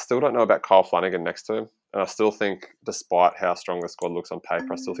I still don't know about Kyle Flanagan next to him, and I still think, despite how strong the squad looks on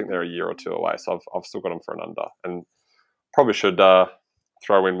paper, I still think they're a year or two away. So I've still got them for an under, and probably should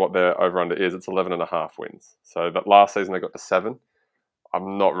throw in what their over under is. It's 11.5 wins. So that last season they got to 7.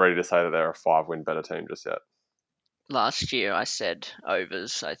 I'm not ready to say that they're a 5-win better team just yet. Last year I said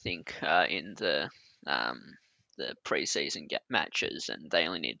overs, I think, in the preseason matches, and they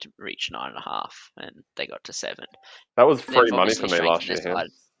only needed to reach 9.5, and they got to 7. That was They've free money for obviously me last strengthened their year, Ham.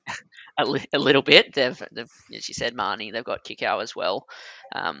 side a little bit. They've, as you said, Marnie. They've got Kickout as well,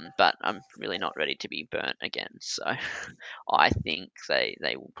 but I'm really not ready to be burnt again. So I think they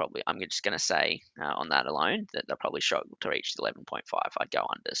will probably. I'm just going to say on that alone that they'll probably struggle to reach the 11.5. I'd go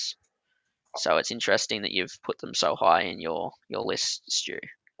unders. So it's interesting that you've put them so high in your list, Stu.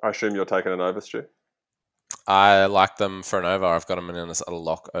 I assume you're taking an over, Stu? I like them for an over. I've got them in as a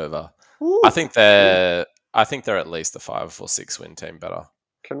lock over. Ooh, I think they're at least a 5 or 6 win team better.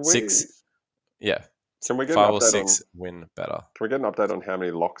 Can we 6, yeah, can we get an 5 or update on 6 win better. Can we get an update on how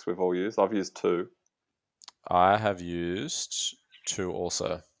many locks we've all used? I've used 2. I have used 2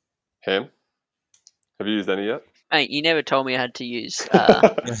 also. Ham, have you used any yet? Hey, you never told me I had to use We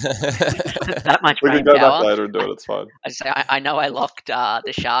that much can brain go back power. later and do it. It's fine. I know I locked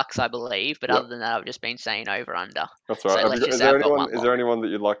the Sharks, I believe, but Yep. other than that, I've just been saying over under. That's So right. let's just say I've got one Is lock. there anyone that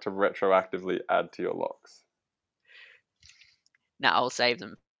you'd like to retroactively add to your locks? No, I'll save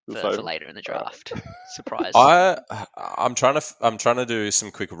them for Save- later in the draft. Surprise. I'm trying to do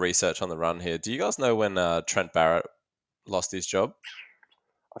some quick research on the run here. Do you guys know when Trent Barrett lost his job?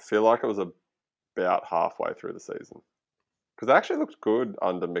 I feel like it was about halfway through the season because they actually looked good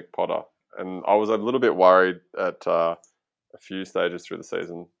under Mick Potter, and I was a little bit worried at a few stages through the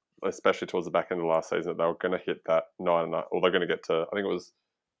season, especially towards the back end of the last season, that they were going to hit that 9.5, or they're going to get to, I think it was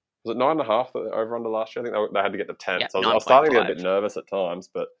it 9.5 that over under last year? I think they had to get to 10. Yeah, So I was starting to get a 9.5. bit nervous at times,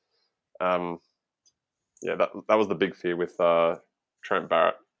 but yeah, that was the big fear with Trent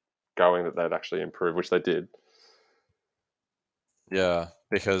Barrett going, that they'd actually improve, which they did. Yeah,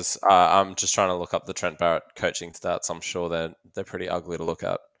 because I'm just trying to look up the Trent Barrett coaching stats. I'm sure they're pretty ugly to look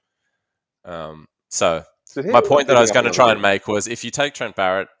at. So my point that I was going to try and make was, if you take Trent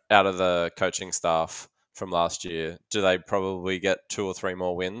Barrett out of the coaching staff from last year, do they probably get 2 or 3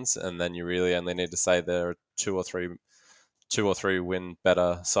 more wins? And then you really only need to say they're 2 or 3 win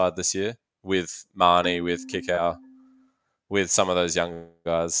better side this year, with Marnie, with Kickow, with some of those young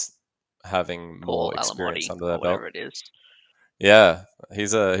guys having more Paul experience Alamotti, under their or belt. whatever it is. Yeah,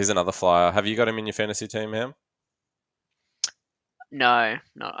 he's another flyer. Have you got him in your fantasy team, Ham? No, I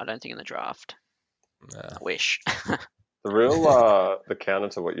don't think in the draft. Nah. I wish. The real the counter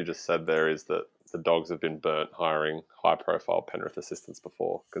to what you just said there is that the Dogs have been burnt hiring high-profile Penrith assistants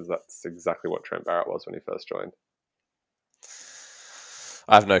before, because that's exactly what Trent Barrett was when he first joined.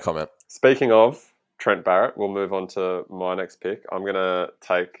 I have no comment. Speaking of Trent Barrett, we'll move on to my next pick. I'm going to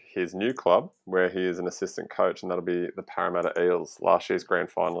take his new club, where he is an assistant coach, and that'll be the Parramatta Eels, last year's grand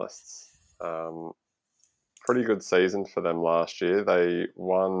finalists. Pretty good season for them last year. They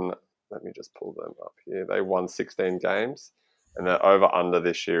won, let me just pull them up here. They won 16 games, and their over-under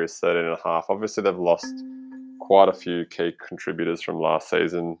this year is 13.5. Obviously, they've lost quite a few key contributors from last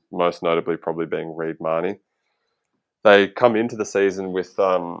season, most notably probably being Reid Marnie. They come into the season with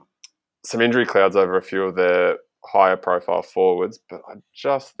some injury clouds over a few of their higher profile forwards, but I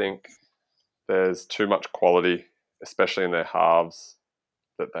just think there's too much quality, especially in their halves,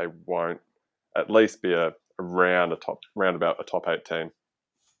 that they won't at least be round about a top 8 team.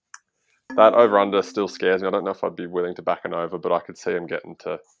 That over under still scares me. I don't know if I'd be willing to back an over, but I could see them getting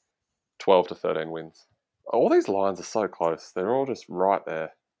to 12 to 13 wins. All these lines are so close. They're all just right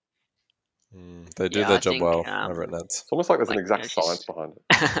there. They do their job well over at It's Nets. almost like there's an exact science behind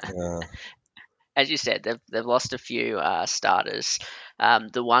it. Yeah. As you said, they've lost a few starters.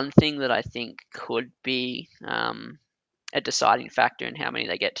 The one thing that I think could be a deciding factor in how many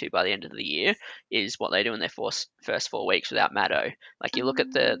they get to by the end of the year is what they do in their first 4 weeks without Maddo. Like, you look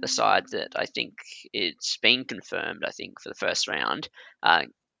at the side that I think it's been confirmed, I think, for the first round: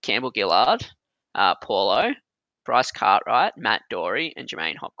 Campbell Gillard, Paulo, Bryce Cartwright, Matt Dory, and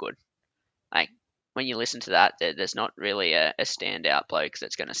Jermaine Hopgood. Like, when you listen to that, there's not really a standout bloke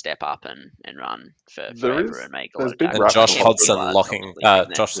that's going to step up and run forever and make a lot of tackles.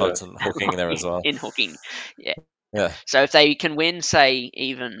 And Josh Hodgson hooking there as well. In hooking, yeah. Yeah. So if they can win, say,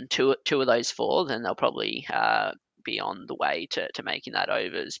 even two of those 4, then they'll probably be on the way to making that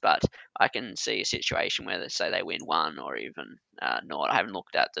overs. But I can see a situation where, say, they win 1 or even not. I haven't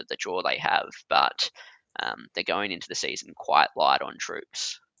looked at the draw they have, but they're going into the season quite light on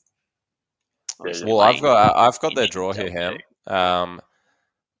troops. Well, I've got their draw here, Ham.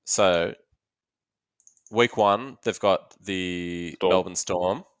 So week 1, they've got the Melbourne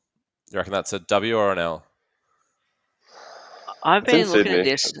Storm. You reckon that's a W or an L? I've been looking at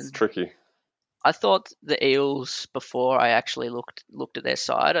this. It's tricky. I thought the Eels, before I actually looked at their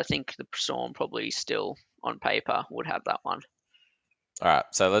side, I think the Storm probably still on paper would have that one. All right,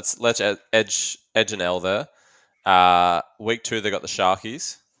 so let's edge an L there. Week 2, they got the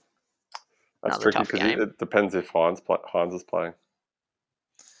Sharkies. That's tricky because it depends if Hines is playing.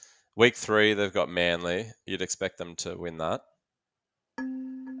 Week 3, they've got Manly. You'd expect them to win that.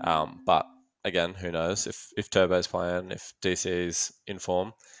 But again, who knows if Turbo's playing, if DC's in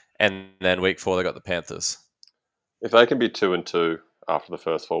form. And then week 4, they got the Panthers. If they can be 2-2 after the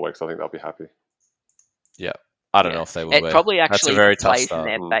first 4 weeks, I think they'll be happy. Yeah, I don't know if they will. It probably actually plays in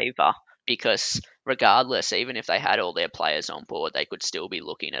their start. favour, because regardless, even if they had all their players on board, they could still be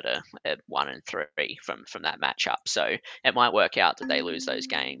looking at a 1-3 from that matchup. So it might work out that they lose those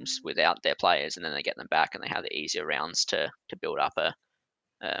games without their players, and then they get them back, and they have the easier rounds to build up a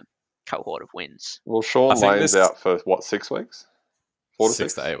cohort of wins. Well, Sean Lane's out for, 6 weeks? 4 to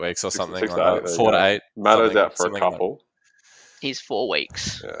 6? 6 to 8 weeks or something 6 like to 8, that. 4 to 8. Matto's out for a couple. He's 4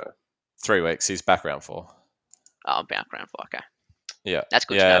 weeks. Yeah. 3 weeks. He's back round 4. Oh, back round 4. Okay. Yeah. That's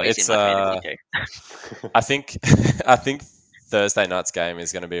good to know. He's in my fantasy too. I think Thursday night's game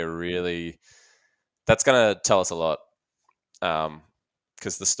is going to be that's going to tell us a lot.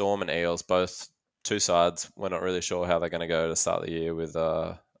 Because the Storm and Eels, both 2 sides, we're not really sure how they're going to go to start the year with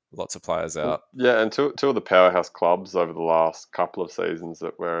lots of players out. Yeah, and two of the powerhouse clubs over the last couple of seasons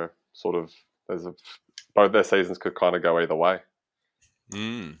that were sort of, both their seasons could kind of go either way.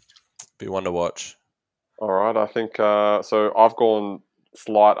 Be one to watch. All right, I think so. I've gone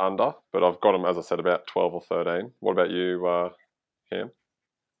slight under, but I've got them, as I said, about 12 or 13. What about you, Ham?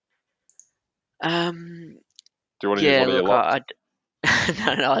 Do you want to use Yeah, one of your look, locks?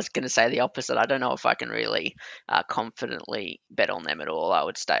 no, I was going to say the opposite. I don't know if I can really confidently bet on them at all. I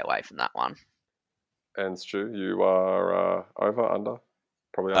would stay away from that one. And Stu, you are over, under?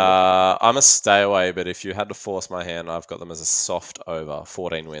 Probably under. I'm a stay away, but if you had to force my hand, I've got them as a soft over,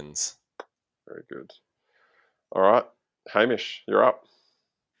 14 wins. Very good. All right, Hamish, you're up.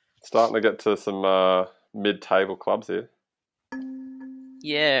 Starting to get to some mid-table clubs here.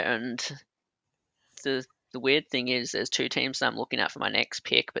 Yeah, and the weird thing is there's two teams that I'm looking at for my next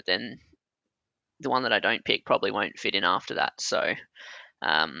pick, but then the one that I don't pick probably won't fit in after that. So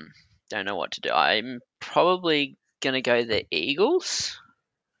don't know what to do. I'm probably going to go the Eagles.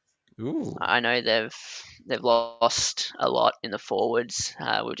 Ooh. I know they've lost a lot in the forwards.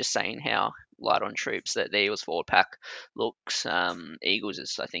 We were just saying how light on troops that the Eagles forward pack looks. Eagles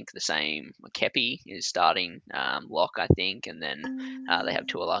is, I think, the same. Kepi is starting lock, I think, and then they have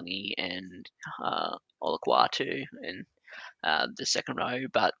Tuolangi and Olakwatu in the second row.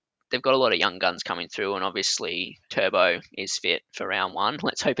 But they've got a lot of young guns coming through, and obviously Turbo is fit for round one.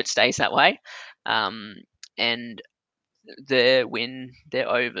 Let's hope it stays that way. And their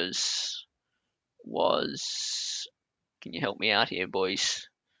overs was. Can you help me out here, boys?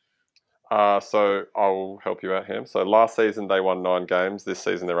 So I'll help you out, Ham. So last season they won 9 games. This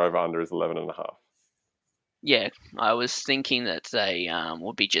season their over-under is 11.5. Yeah, I was thinking that they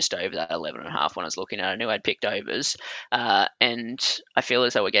would be just over that 11.5 when I was looking at it. I knew I'd picked overs. And I feel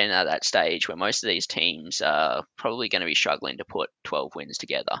as though we're getting at that stage where most of these teams are probably going to be struggling to put 12 wins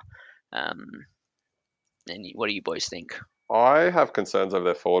together. And what do you boys think? I have concerns over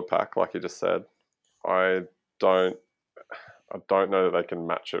their forward pack, like you just said. I don't know that they can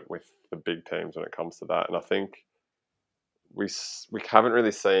match it with the big teams when it comes to that. And I think we haven't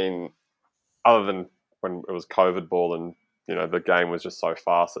really seen, other than when it was COVID ball and the game was just so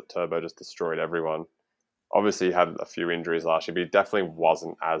fast that Turbo just destroyed everyone. Obviously, he had a few injuries last year, but he definitely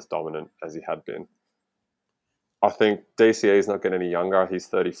wasn't as dominant as he had been. I think DCE is not getting any younger. He's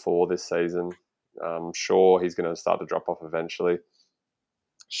 34 this season. I'm sure he's going to start to drop off eventually.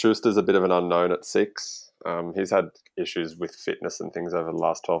 Schuster's a bit of an unknown at 6. He's had issues with fitness and things over the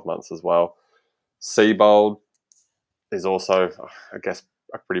last 12 months as well. Seabold is also, I guess,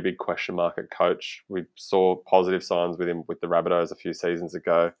 a pretty big question mark at coach. We saw positive signs with him with the Rabbitohs a few seasons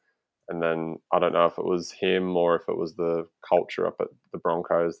ago. And then I don't know if it was him or if it was the culture up at the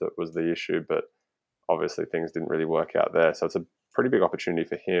Broncos that was the issue, but obviously things didn't really work out there. So it's a pretty big opportunity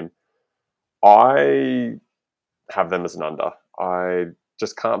for him. I have them as an under. I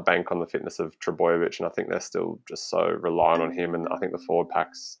just can't bank on the fitness of Trebojevic, and I think they're still just so reliant on him, and I think the forward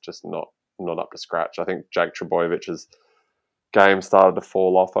pack's just not up to scratch. I think Jake Trebojevic's game started to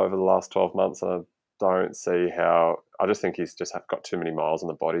fall off over the last 12 months, and I don't see how. I just think he's just got too many miles on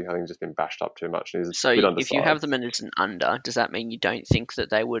the body. I think he's just been bashed up too much, and he's So a bit if you undersized. have them as an under, does that mean you don't think that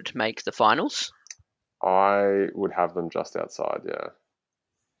they would make the finals? I would have them just outside, yeah.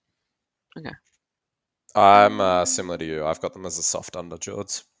 Okay. I'm similar to you. I've got them as a soft under,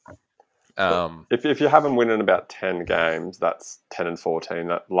 George. So if you have them winning about 10 games, that's 10 and 14.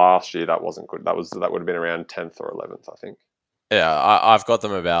 That last year that wasn't good. That would have been around 10th or 11th, I think. Yeah, I've got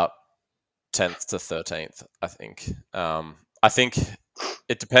them about 10th to 13th, I think. I think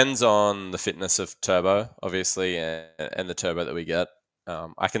it depends on the fitness of Turbo, obviously, and the Turbo that we get.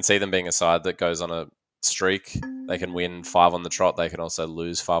 I can see them being a side that goes on a streak. They can win 5 on the trot. They can also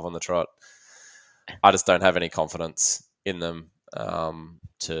lose 5 on the trot. I just don't have any confidence in them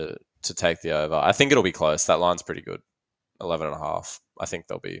to take the over. I think it'll be close. That line's pretty good, 11.5. I think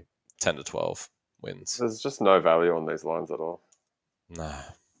they'll be 10 to 12 wins. There's just no value on these lines at all. No.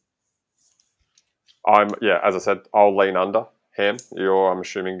 As I said, I'll lean under. Ham, I'm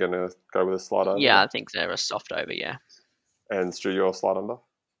assuming, going to go with a slide over? Yeah, I think they're a soft over, yeah. And Stu, you're a slide under?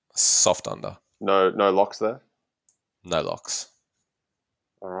 Soft under. No locks there? No locks.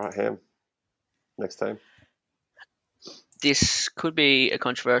 All right, Ham. Next team. This could be a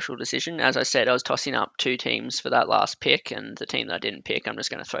controversial decision. As I said, I was tossing up 2 teams for that last pick, and the team that I didn't pick, I'm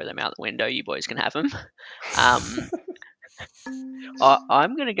just going to throw them out the window. You boys can have them.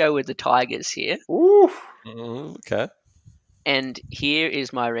 I'm going to go with the Tigers here. Oof. Okay. And here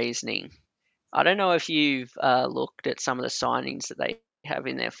is my reasoning. I don't know if you've looked at some of the signings that they have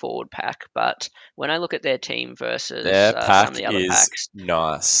in their forward pack, but when I look at their team versus Their pack some of the other is packs,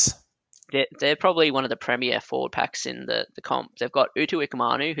 nice. they're probably one of the premier forward packs in the comp. They've got Utu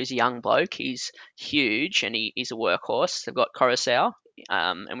Ikamanu, who's a young bloke. He's huge and he's a workhorse. They've got Coruscant,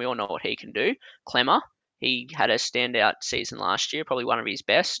 and we all know what he can do. Clemmer, he had a standout season last year, probably one of his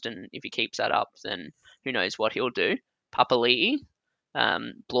best. And if he keeps that up, then who knows what he'll do. Papali'i,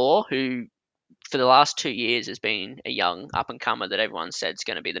 Blore, who for the last 2 years has been a young up and comer that everyone said is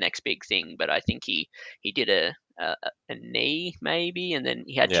going to be the next big thing. But I think he did a knee maybe, and then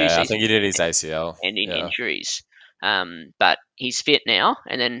he had two Yeah, I think season he did his ACL. ending Yeah. injuries. But he's fit now,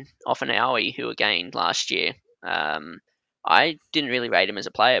 and then Offanawi, who again last year, I didn't really rate him as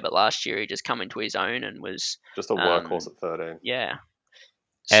a player, but last year he just come into his own and was Just a workhorse at 13. yeah.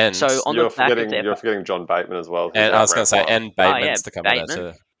 And So on the back of their You're forgetting John Bateman as well, who's and I out was going to round say, one. and Bateman's to come in there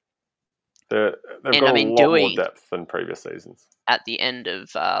Bateman, too. They've and got I a mean lot more Dewey depth than previous seasons. at the end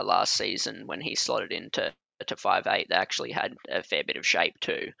of last season when he slotted into to 5'8", they actually had a fair bit of shape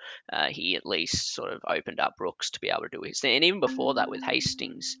too. He at least sort of opened up Brooks to be able to do his thing, and even before that with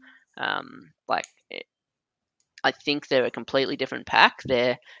Hastings, like I think they're a completely different pack.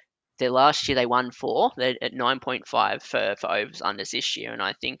 Their last year they won 4. They're at 9.5 for overs unders this year, and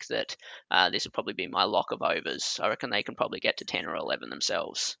I think that this would probably be my lock of overs. I reckon they can probably get to 10 or 11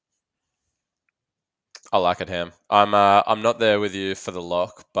 themselves. I like it, Ham. I'm not there with you for the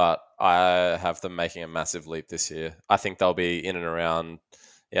lock, but I have them making a massive leap this year. I think they'll be in and around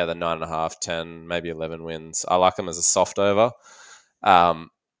the 9.5, 10, maybe 11 wins. I like them as a soft over.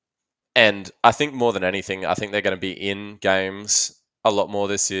 And I think more than anything, I think they're going to be in games a lot more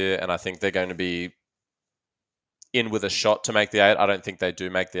this year, and I think they're going to be in with a shot to make the 8. I don't think they do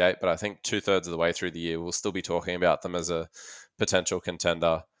make the 8, but I think 2/3 of the way through the year, we'll still be talking about them as a potential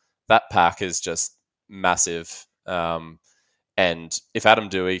contender. That pack is just massive. And if Adam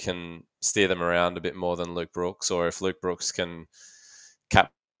Dewey can steer them around a bit more than Luke Brooks, or if Luke Brooks can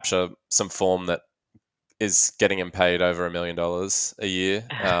capture some form that is getting him paid over $1 million a year,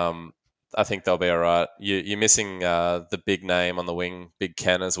 I think they'll be all right. You're missing the big name on the wing, Big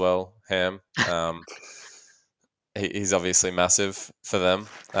Ken as well, Ham. He's obviously massive for them,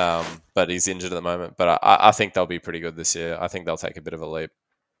 but he's injured at the moment. But I think they'll be pretty good this year. I think they'll take a bit of a leap.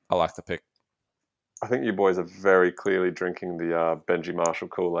 I like the pick. I think you boys are very clearly drinking the Benji Marshall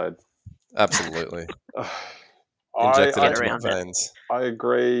Kool-Aid. Absolutely. I, Injected I, into my around it. veins. I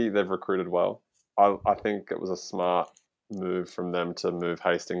agree they've recruited well. I think it was a smart move from them to move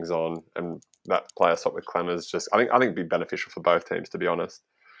Hastings on, and that player swap with Clemmers just I think it'd be beneficial for both teams, to be honest.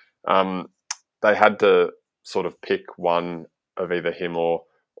 They had to sort of pick one of either him or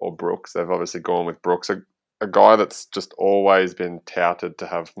Brooks. They've obviously gone with Brooks, a guy that's just always been touted to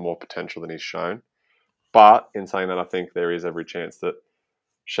have more potential than he's shown. But in saying that, I think there is every chance that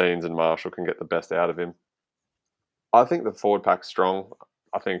Sheens and Marshall can get the best out of him. I think the forward pack's strong.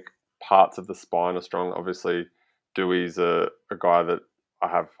 I think parts of the spine are strong. Obviously, Dewey's a guy that I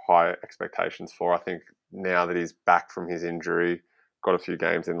have high expectations for. I think now that he's back from his injury, got a few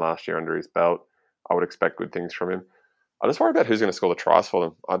games in last year under his belt, I would expect good things from him. I just worry about who's going to score the tries for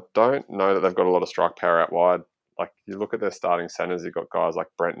them. I don't know that they've got a lot of strike power out wide. Like, you look at their starting centres, you've got guys like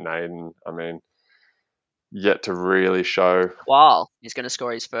Brent Naden. I mean, yet to really show. Wow, he's going to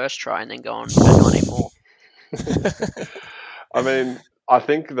score his first try and then go on for 90 more. I mean, I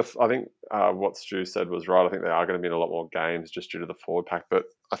think what Stu said was right. I think they are going to be in a lot more games just due to the forward pack. But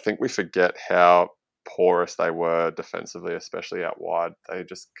I think we forget how porous they were defensively, especially out wide. They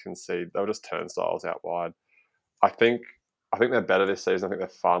just concede. They were just turnstiles out wide. I think they're better this season. I think they're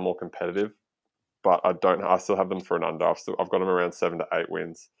far more competitive. But I still have them for an under. I've got them around 7 to 8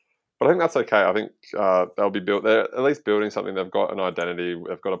 wins. But I think that's okay. I think they'll be built. They're at least building something. They've got an identity.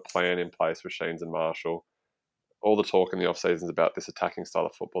 They've got a plan in place with Sheens and Marshall. All the talk in the off season is about this attacking style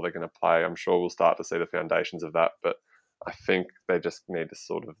of football they're going to play. I'm sure we'll start to see the foundations of that, but I think they just need to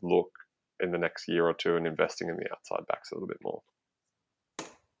sort of look in the next year or two and investing in the outside backs a little bit more.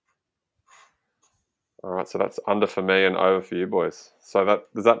 All right, so that's under for me and over for you boys. So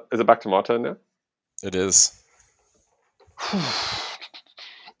is it back to my turn now? It is.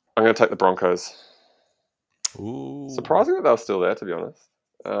 I'm going to take the Broncos. Ooh. Surprising that they were still there, to be honest.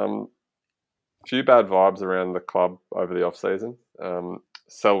 Few bad vibes around the club over the off season.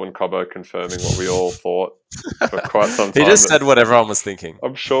 Selwyn Cobbo confirming what we all thought for quite some time. He just said what everyone was thinking.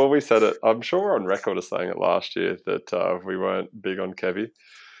 I'm sure we said it. I'm sure we're on record as saying it last year that we weren't big on Kevy.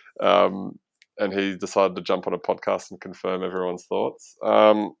 And he decided to jump on a podcast and confirm everyone's thoughts.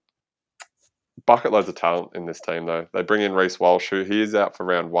 Bucket loads of talent in this team, though. They bring in Reece Walsh, who he is out for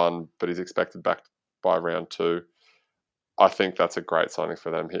round 1, but he's expected back by round 2. I think that's a great signing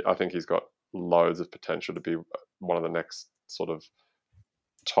for them. I think he's got loads of potential to be one of the next sort of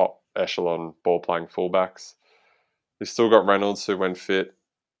top echelon ball playing fullbacks. You've still got Reynolds, who, when fit,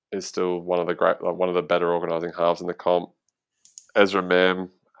 is still one of the better organising halves in the comp. Ezra Mam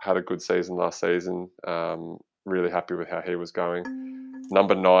had a good season last season. Really happy with how he was going.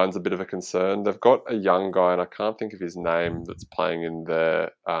 Number 9's a bit of a concern. They've got a young guy, and I can't think of his name, that's playing in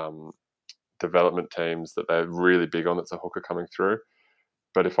their development teams that they're really big on. That's a hooker coming through.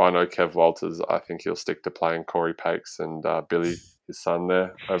 But if I know Kev Walters, I think he'll stick to playing Corey Pakes and Billy, his son,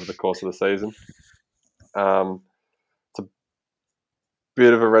 there over the course of the season. It's a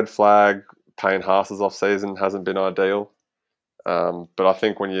bit of a red flag. Payne Haas's off season hasn't been ideal. But I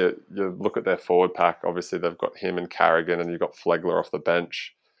think when you look at their forward pack, obviously they've got him and Carrigan, and you've got Flegler off the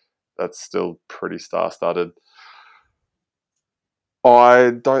bench. That's still pretty star-studded. I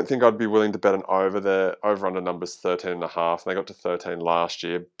don't think I'd be willing to bet an over there. Over under numbers 13.5. They got to 13 last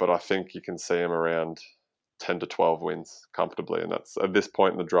year, but I think you can see them around 10 to 12 wins comfortably, and that's at this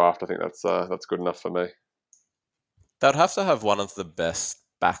point in the draft. I think that's good enough for me. They'd have to have one of the best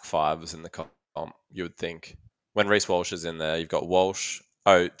back fives in the comp, you would think. When Reece Walsh is in there, you've got Walsh,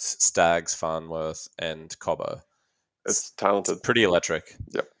 Oates, Staggs, Farnworth, and Cobbo. It's talented. Pretty electric.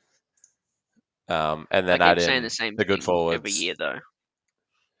 Yep. And then I add keep saying in the same the good thing forwards every year, though.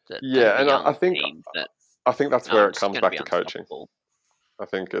 That they Yeah, have a and young I think team that that's where it it's comes going to back be to coaching. unstoppable. I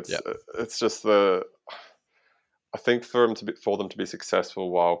think Yeah. it's just I think for them to be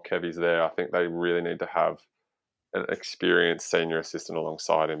successful while Kevy's there, I think they really need to have an experienced senior assistant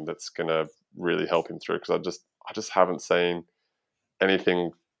alongside him that's going to really help him through. Because I just haven't seen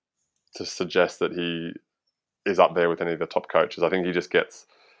anything to suggest that he is up there with any of the top coaches. I think he just gets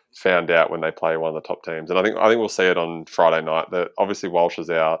found out when they play one of the top teams, and I think we'll see it on Friday night. That obviously Walsh is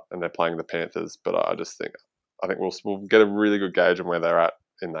out and they're playing the Panthers, but I think we'll get a really good gauge on where they're at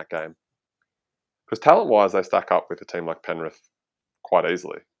in that game. Because talent-wise, they stack up with a team like Penrith quite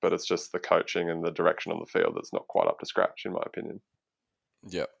easily, but it's just the coaching and the direction on the field that's not quite up to scratch, in my opinion.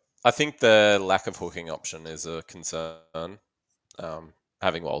 Yeah. I think the lack of hooking option is a concern.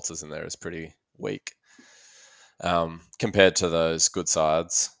 Having Walters in there is pretty weak compared to those good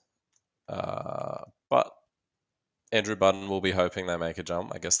sides. But Andrew Budden will be hoping they make a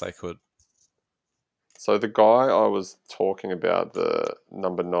jump. I guess they could. So the guy I was talking about, the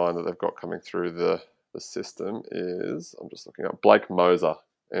number 9 that they've got coming through the system is, I'm just looking up, Blake Moser.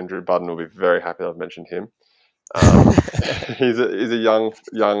 Andrew Budden will be very happy that I've mentioned him. He's a young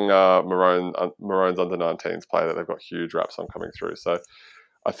Maroons under 19s player that they've got huge raps on coming through. So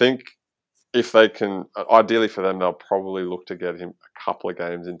I think if they can, ideally for them, they'll probably look to get him a couple of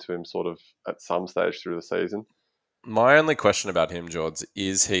games into him sort of at some stage through the season. My only question about him, George,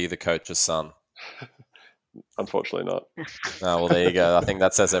 is he the coach's son? Unfortunately not. Oh, well, there you go. I think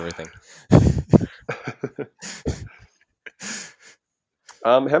that says everything.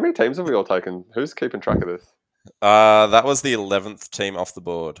 How many teams have we all taken? Who's keeping track of this? That was the 11th team off the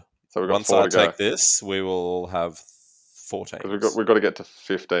board. So we've got Once 4 I to go. take this, we will have 4 teams. We've got to get to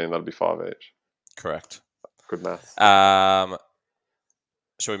 15. That'll be 5 each. Correct. Good maths. Shall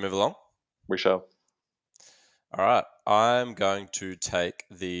we move along? We shall. All right. I'm going to take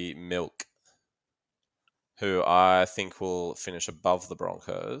the Milk, who I think will finish above the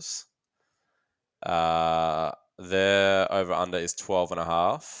Broncos. Their over-under is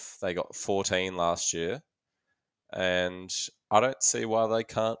 12.5. They got 14 last year. And I don't see why they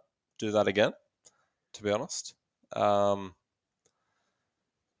can't do that again, to be honest. My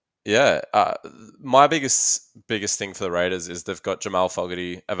biggest thing for the Raiders is they've got Jamal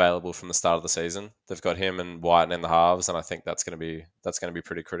Fogarty available from the start of the season. They've got him and White in the halves, and I think that's going to be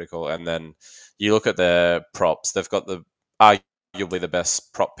pretty critical. And then you look at their props; they've got arguably the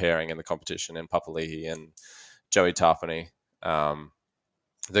best prop pairing in the competition in Papali'i and Joey Tarpany.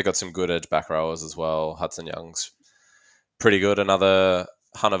 They've got some good edge back rowers as well. Hudson Young's pretty good. Another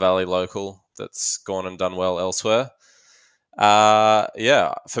Hunter Valley local that's gone and done well elsewhere.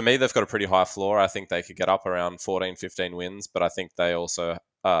 For me, they've got a pretty high floor. I think they could get up around 14, 15 wins, but I think they also,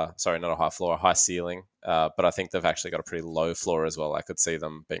 not a high floor, a high ceiling. But I think they've actually got a pretty low floor as well. I could see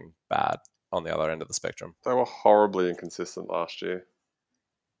them being bad on the other end of the spectrum. They were horribly inconsistent last year.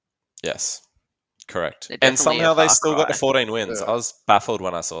 Yes, correct. They're And definitely somehow a they far still got to cry. 14 wins. Yeah. I was baffled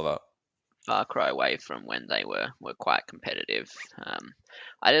when I saw that. Far cry away from when they were quite competitive.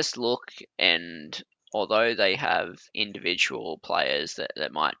 I just look, and although they have individual players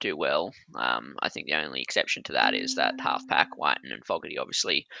that might do well, I think the only exception to that is that half-pack, Whiten and Fogarty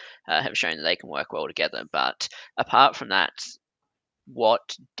obviously have shown that they can work well together. But apart from that,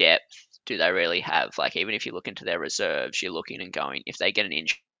 what depth do they really have? Like, even if you look into their reserves, you're looking and going, if they get an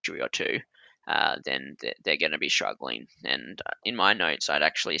injury or two, then they're going to be struggling. And in my notes, I'd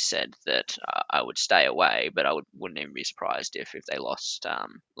actually said that I would stay away, but I wouldn't even be surprised if they lost,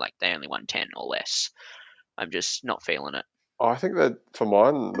 like they only won 10 or less. I'm just not feeling it. I think that for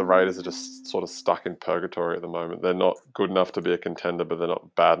mine, the Raiders are just sort of stuck in purgatory at the moment. They're not good enough to be a contender, but they're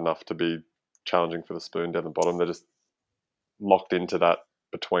not bad enough to be challenging for the spoon down the bottom. They're just locked into that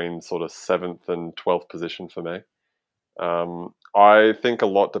between sort of 7th and 12th position for me. I think a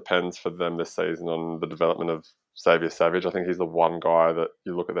lot depends for them this season on the development of Xavier Savage. I think he's the one guy that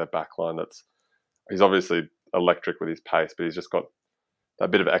you look at their backline he's obviously electric with his pace, but he's just got a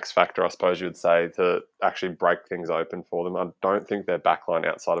bit of X factor, I suppose you would say, to actually break things open for them. I don't think their backline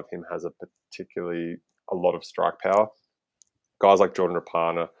outside of him has a lot of strike power. Guys like Jordan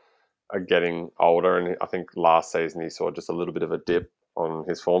Rapana are getting older, and I think last season he saw just a little bit of a dip on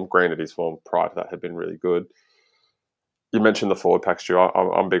his form. Granted, his form prior to that had been really good. You mentioned the forward pack, Stu.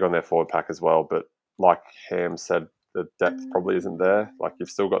 I'm big on their forward pack as well, but like Ham said, the depth probably isn't there. Like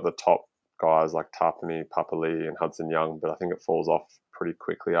you've still got the top guys like Tapani, Papali, and Hudson Young, but I think it falls off pretty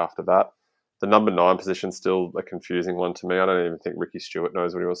quickly after that. The number 9 position still a confusing one to me. I don't even think Ricky Stewart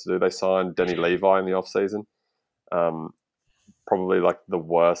knows what he wants to do. They signed Denny Levi in the offseason. Probably like the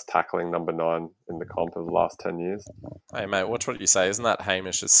worst tackling number 9 in the comp of the last 10 years. Hey, mate, watch what you say. Isn't that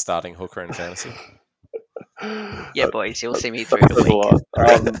Hamish's starting hooker in fantasy? Yeah, boys, you'll see me through the week.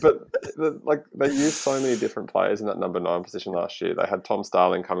 But they used so many different players in that number 9 position last year. They had Tom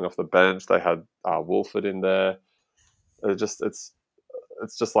Starling coming off the bench. They had Wolford in there. It's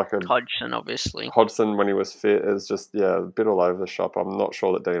just like a Hodgson, obviously. Hodgson when he was fit is just a bit all over the shop. I'm not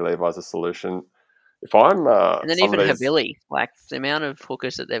sure that Denny Levi's a solution. If I'm And then even Havili, like the amount of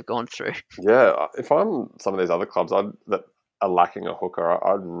hookers that they've gone through. Yeah, if I'm some of these other clubs that are lacking a hooker,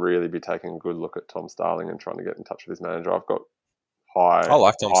 I'd really be taking a good look at Tom Starling and trying to get in touch with his manager. I've got I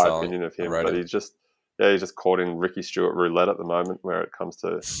like Tom high Starling. opinion of I him, rate but him. he's just caught in Ricky Stewart roulette at the moment where it comes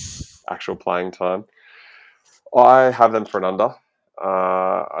to actual playing time. I have them for an under.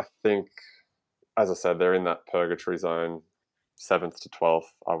 I think, as I said, they're in that purgatory zone, 7th to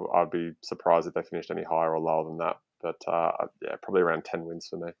 12th. I'd be surprised if they finished any higher or lower than that. But probably around 10 wins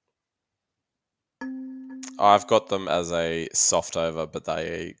for me. I've got them as a soft over, but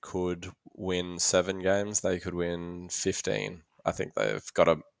they could win 7 games. They could win 15. I think they've got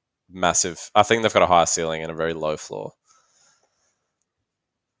a higher ceiling and a very low floor.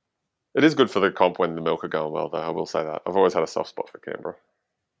 It is good for the comp when the milk are going well, though. I will say that. I've always had a soft spot for Canberra.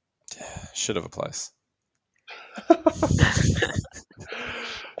 Should have a place.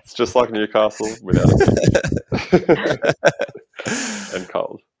 It's just like Newcastle without a pitch. And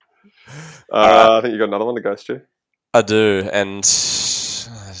cold. I think you got another one to go, Stu. I do, and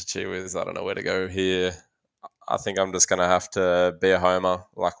gee whiz, I don't know where to go here. I think I'm just going to have to be a homer,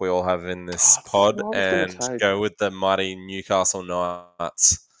 like we all have in this pod, and go with the mighty Newcastle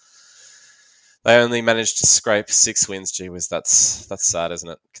Knights. They only managed to scrape 6 wins. Gee whiz, that's sad, isn't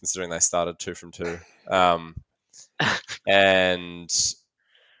it? Considering they started 2 from 2. And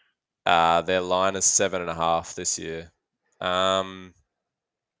their line is 7.5 this year. I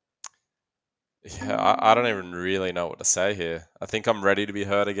don't even really know what to say here. I think I'm ready to be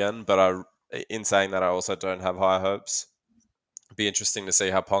hurt again, but in saying that, I also don't have high hopes. It'd be interesting to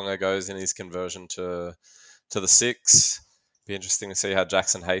see how Ponga goes in his conversion to the 6. Be interesting to see how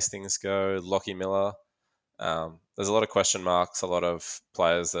Jackson Hastings go, Lockie Miller. There's a lot of question marks, a lot of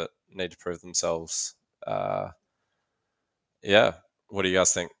players that need to prove themselves. What do you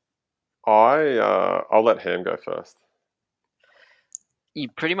guys think? I'll let Ham go first. You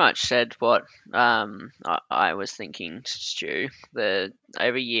pretty much said what I was thinking, Stu.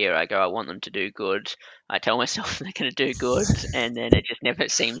 Every year I go, I want them to do good. I tell myself they're going to do good, and then it just never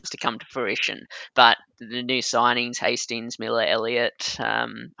seems to come to fruition. But the new signings, Hastings, Miller, Elliott,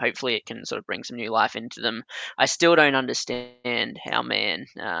 hopefully it can sort of bring some new life into them. I still don't understand how Mann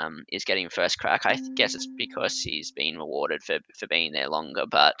is getting first crack. I guess it's because he's been rewarded for being there longer.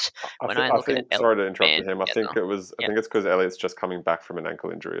 But I think sorry to interrupt him. I think it's because Elliott's just coming back from an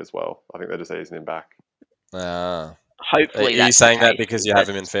ankle injury as well. I think they're just easing him back. Hopefully, are you saying that because you have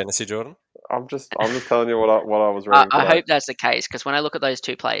him in fantasy, Jordan? I'm just telling you what I was reading today. I hope that's the case, because when I look at those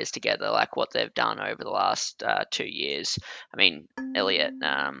two players together, like what they've done over the last 2 years, I mean, Elliott,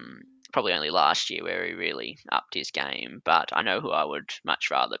 probably only last year where he really upped his game, but I know who I would much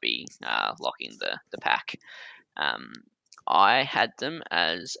rather be locking the pack. I had them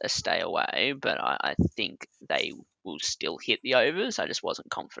as a stay away, but I think they will still hit the overs. I just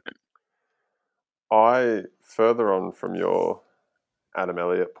wasn't confident. Further on from your Adam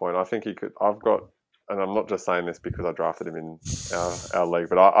Elliott point, I think he could. I've got and I'm not just saying this because I drafted him in our league,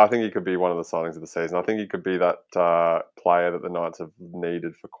 but I think he could be one of the signings of the season. I think he could be that player that the Knights have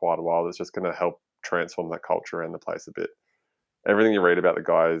needed for quite a while that's just going to help transform that culture around the place a bit. Everything you read about the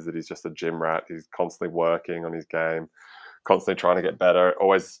guy is that he's just a gym rat. He's constantly working on his game, constantly trying to get better,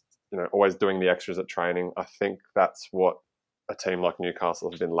 always doing the extras at training. I think that's what a team like Newcastle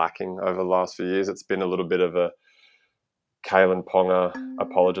has been lacking over the last few years. It's been a little bit of a Kalen Ponga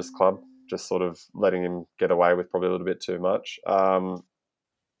apologist club, just sort of letting him get away with probably a little bit too much. I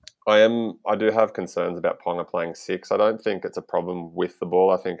do have concerns about Ponga playing 6. I don't think it's a problem with the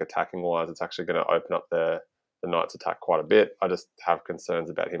ball. I think attacking wise, it's actually going to open up the Knights' attack quite a bit. I just have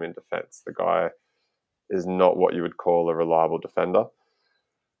concerns about him in defence. The guy is not what you would call a reliable defender.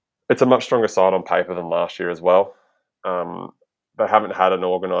 It's a much stronger side on paper than last year as well. They haven't had an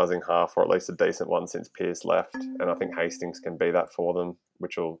organising half, or at least a decent one, since Pearce left, and I think Hastings can be that for them,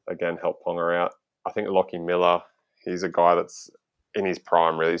 which will again help Ponga out. I think Lockie Miller, he's a guy that's in his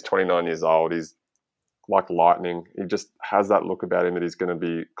prime, really. He's 29 years old. He's like lightning. He just has that look about him that he's going to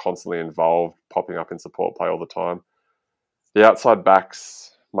be constantly involved, popping up in support play all the time. The outside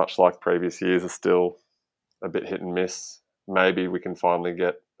backs, much like previous years, are still a bit hit and miss. Maybe we can finally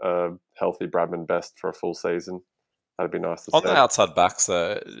get a healthy Bradman Best for a full season. That'd be nice to On see. the outside backs,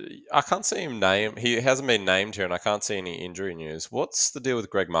 though, I can't see him name. He hasn't been named here, and I can't see any injury news. What's the deal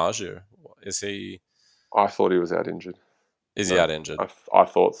with Greg Marju? Is he I thought he was out injured. is he out injured? I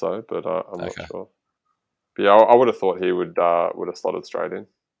thought so, but I'm not Okay. sure. But yeah, I would have thought he would have slotted straight in.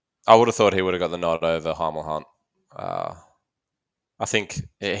 I would have thought he would have got the nod over Heimel Hunt. I think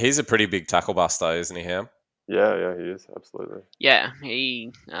he's a pretty big tackle buster, isn't he, Ham? Yeah, he is, absolutely. Yeah,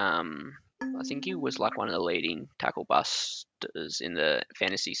 he. I think he was like one of the leading tackle busters in the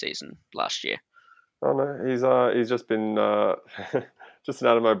fantasy season last year. Oh no, he's just been just an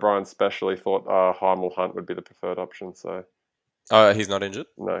Adam O'Brien special. He thought Heimel Hunt would be the preferred option, so Oh, he's not injured?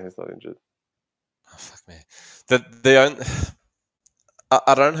 no, he's not injured. Oh, fuck me.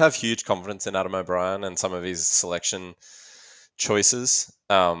 I don't have huge confidence in Adam O'Brien and some of his selection choices.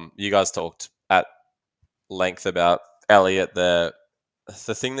 You guys talked at length about Elliott there.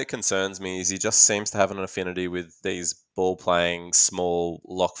 The thing that concerns me is he just seems to have an affinity with these ball-playing small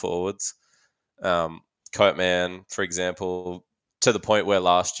lock forwards. Kurtman, for example, to the point where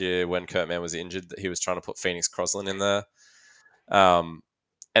last year when Kurtman was injured, that he was trying to put Phoenix Crosland in there. And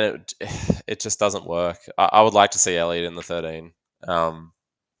it just doesn't work. I would like to see Elliott in the 13.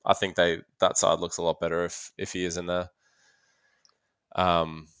 I think that side looks a lot better if he is in there.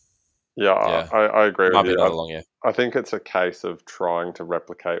 Yeah, I agree Might with be you. another long year. I think it's a case of trying to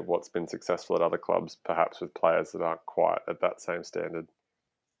replicate what's been successful at other clubs, perhaps with players that aren't quite at that same standard.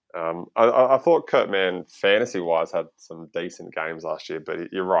 I thought Kurtman, fantasy-wise, had some decent games last year,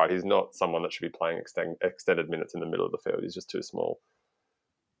 but you're right. He's not someone that should be playing extended minutes in the middle of the field. He's just too small.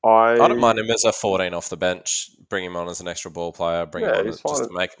 I don't mind him as a 14 off the bench. Bring him on as an extra ball player. Bring him on he's just fine.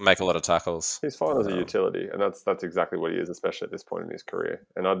 to make a lot of tackles. He's fine as a utility, and that's exactly what he is, especially at this point in his career.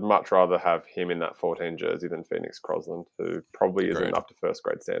 And I'd much rather have him in that 14 jersey than Phoenix Crosland, who probably Agreed. isn't up to first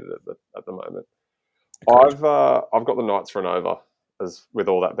grade standard at the moment. Agreed. I've got the Knights for an over. As with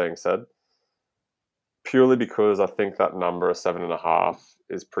all that being said, purely because I think that number of 7.5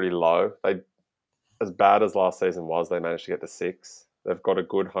 is pretty low. As bad as last season was, they managed to get to 6. They've got a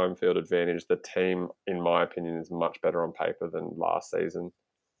good home field advantage. The team, in my opinion, is much better on paper than last season.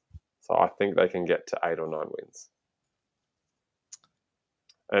 So I think they can get to 8 or 9 wins.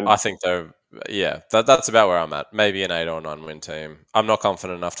 And I think that's about where I'm at. Maybe an 8 or 9 win team. I'm not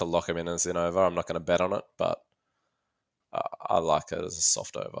confident enough to lock him in as an over. I'm not going to bet on it, but I like it as a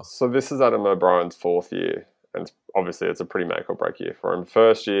soft over. So this is Adam O'Brien's 4th year, and obviously it's a pretty make or break year for him.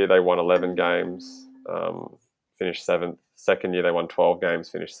 First year they won 11 games, finished 7th. Second year they won 12 games,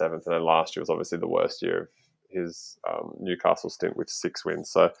 finished 7th, and then last year was obviously the worst year of his Newcastle stint with 6 wins.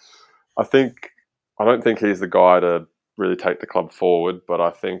 So I don't think he's the guy to really take the club forward, but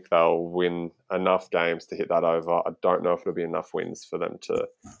I think they'll win enough games to hit that over. I don't know if it'll be enough wins for them to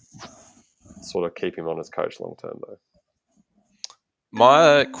sort of keep him on as coach long term, though.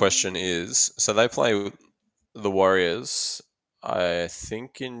 My question is, so they play the Warriors, I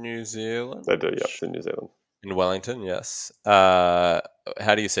think, in New Zealand? They do, yeah, it's in New Zealand. In Wellington, yes. How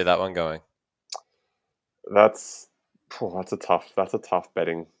do you see that one going? That's a tough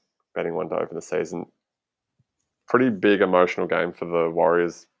betting one to open the season. Pretty big emotional game for the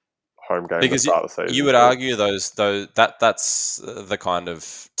Warriors. Home game Because to start the season. You would argue that's the kind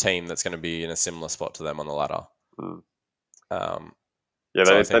of team that's going to be in a similar spot to them on the ladder.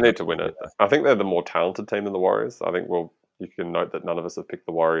 They need to win it. I think they're the more talented team than the Warriors. I think you can note that none of us have picked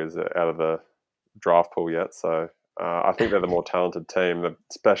the Warriors out of the draft pool yet. So I think they're the more talented team,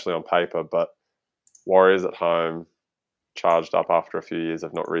 especially on paper. But Warriors at home, charged up after a few years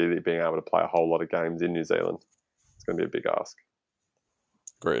of not really being able to play a whole lot of games in New Zealand. It's going to be a big ask.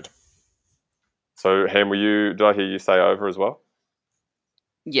 Agreed. So, Ham, did I hear you say over as well?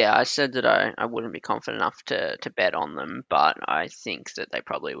 Yeah, I said that I wouldn't be confident enough to bet on them, but I think that they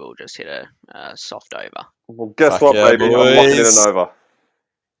probably will just hit a soft over. Well, guess Fuck what, yeah, baby? I'm locking in an boys. over.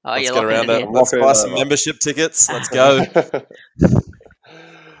 Oh, Let's you're get locking around it it. in. Let's locking it buy some over. membership tickets. Let's go.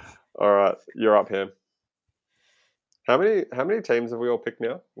 All right, you're up, Ham. How many teams have we all picked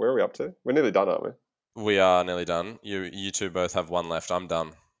now? Where are we up to? We're nearly done, aren't we? We are nearly done. You two both have one left. I'm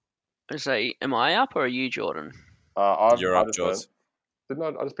done. So, am I up or are you, Jordan? You're I up, just George. went. Didn't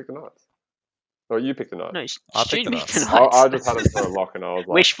I? I just picked the Knights. No, you picked the No, Knights. I Stu picked the picked the Knights. Knights. I just had them for a lock, and I was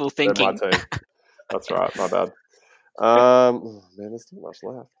like, Wishful they're my thinking. team. That's right. My bad. Oh, man, there's still much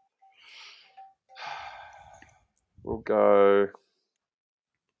left. We'll go.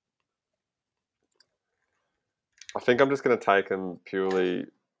 I think I'm just going to take them purely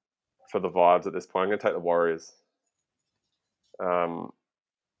for the vibes at this point. I'm going to take the Warriors.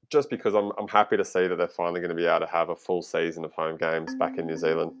 Just because I'm happy to see that they're finally going to be able to have a full season of home games back in New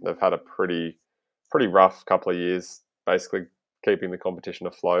Zealand. They've had a pretty rough couple of years, basically keeping the competition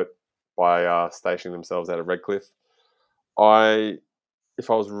afloat by stationing themselves out of Redcliffe. If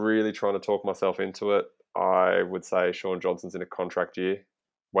I was really trying to talk myself into it, I would say Sean Johnson's in a contract year.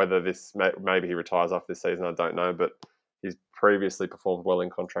 Whether maybe he retires after this season, I don't know, but he's previously performed well in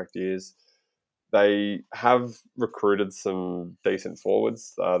contract years. They have recruited some decent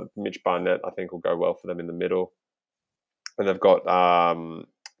forwards. Mitch Barnett, I think, will go well for them in the middle. And they've got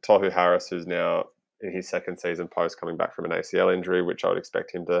Tohu Harris, who's now in his second season post coming back from an ACL injury, which I would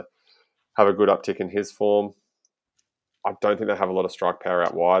expect him to have a good uptick in his form. I don't think they have a lot of strike power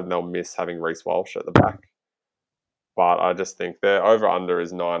out wide, and they'll miss having Reece Walsh at the back. But I just think their over-under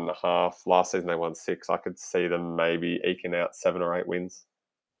is 9.5. Last season they won 6. I could see them maybe eking out 7 or 8 wins.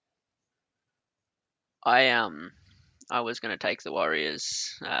 I was going to take the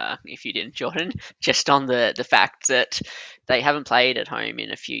Warriors if you didn't, Jordan, just on the fact that they haven't played at home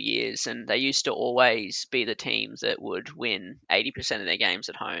in a few years, and they used to always be the team that would win 80% of their games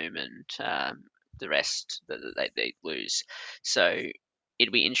at home, and the rest they lose. So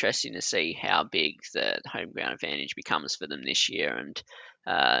it'd be interesting to see how big the home ground advantage becomes for them this year, and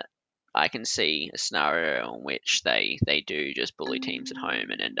uh, I can see a scenario in which they do just bully teams at home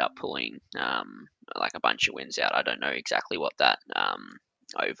and end up pulling like a bunch of wins out. I don't know exactly what that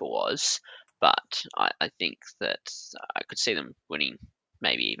over was, but I think that I could see them winning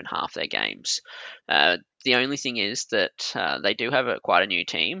maybe even half their games. The only thing is that they do have quite a new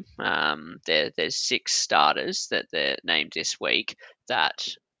team. There's 6 starters that they're named this week that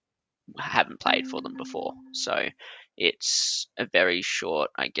haven't played for them before. So it's a very short,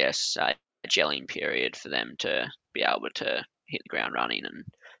 I guess, gelling period for them to be able to hit the ground running and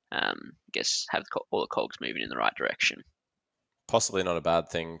I guess have all the cogs moving in the right direction. Possibly not a bad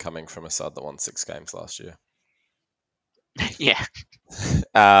thing coming from a side that won 6 games last year. Yeah.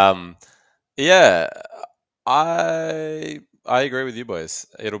 Yeah, I agree with you boys.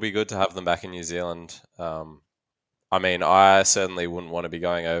 It'll be good to have them back in New Zealand. I mean, I certainly wouldn't want to be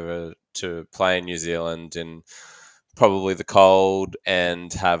going over to play in New Zealand in probably the cold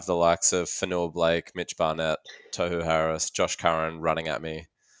and have the likes of Fanua Blake, Mitch Barnett, Tohu Harris, Josh Curran running at me.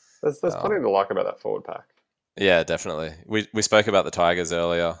 There's plenty to like about that forward pack. Yeah, definitely. We spoke about the Tigers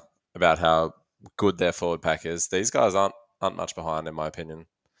earlier, about how good their forward pack is. These guys aren't much behind, in my opinion.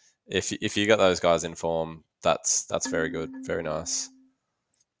 If you got those guys in form, that's very good, very nice.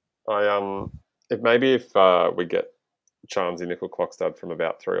 If we get Charmsy Nickel Clockstad from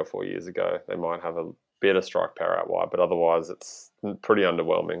about 3 or 4 years ago, they might have a bit of strike power out wide, but otherwise it's pretty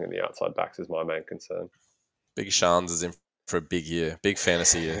underwhelming, and the outside backs is my main concern. Big Shans is in for a big year, big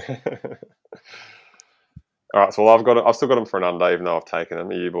fantasy year. All right, so I've still got them for an under, even though I've taken them.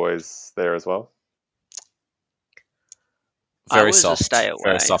 Are you boys there as well? Very was a soft, stay away.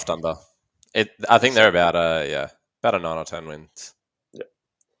 very soft under. I think they're about a 9 or 10 wins. Yeah.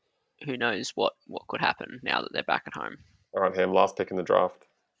 Who knows what could happen now that they're back at home. All right, Ham, last pick in the draft.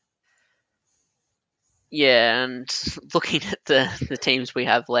 Yeah, and looking at the teams we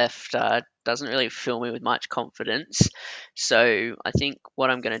have left doesn't really fill me with much confidence. So I think what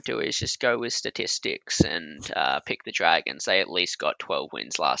I'm going to do is just go with statistics and pick the Dragons. They at least got 12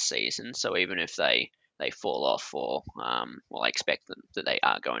 wins last season, so even if they fall off, or well, I expect them that they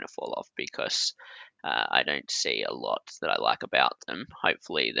are going to fall off because I don't see a lot that I like about them.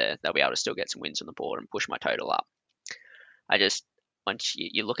 Hopefully they'll be able to still get some wins on the board and push my total up. I just once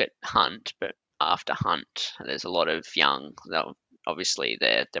you look at Hunt, but after Hunt. There's a lot of young. Obviously,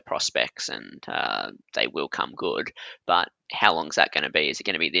 they're prospects and they will come good. But how long is that going to be? Is it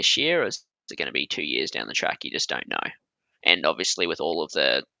going to be this year, or is it going to be 2 years down the track? You just don't know. And obviously, with all of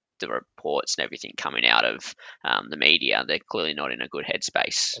the reports and everything coming out of the media, they're clearly not in a good I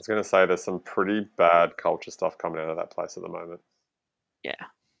headspace. was going to say there's some pretty bad culture stuff coming out of that place at the moment. Yeah.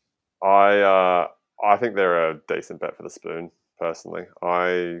 I think they're a decent bet for the Spoon, personally.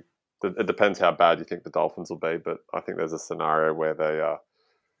 It depends how bad you think the Dolphins will be, but I think there's a scenario where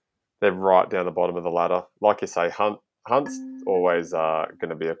they're right down the bottom of the ladder. Like you say, Hunt's always going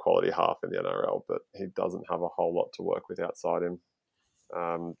to be a quality half in the NRL, but he doesn't have a whole lot to work with outside him.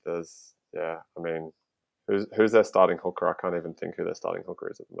 Who's their starting hooker? I can't even think who their starting hooker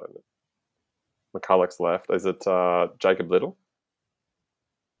is at the moment. McCulloch's left. Is it Jacob Little?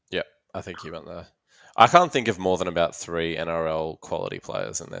 Yeah, I think he went there. I can't think of more than about 3 NRL quality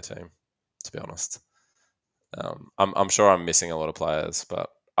players in their team, to be honest. I'm sure I'm missing a lot of players, but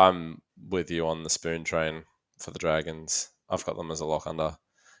I'm with you on the Spoon train for the Dragons. I've got them as a lock under.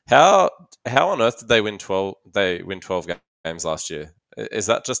 How on earth did they win 12? They win 12 games last year. Is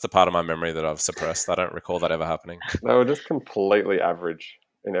that just a part of my memory that I've suppressed? I don't recall that ever happening. They were just completely average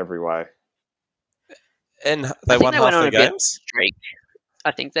in every way. And I they think won they half went on the a bit of a games. streak.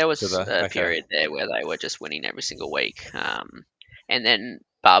 I think there Did was they? a Okay, period there where they were just winning every single week. And then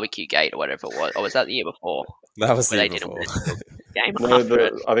Barbecue Gate or whatever it was, or was that the year before, that was the where year they didn't before. win a single game No, after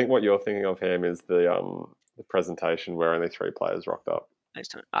it? I think what you're thinking of, Ham, is the presentation where only 3 players rocked up.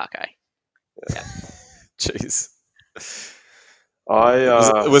 Okay. Yeah. Jeez.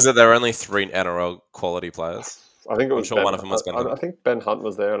 I Was it there were only 3 NRL quality players? I think it I'm was sure Ben. one of them was Ben Hunt. I think Ben Hunt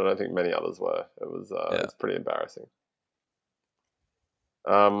was there, and I don't think many others were. It was it's pretty embarrassing.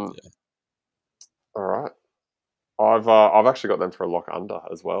 All right. I've actually got them for a lock under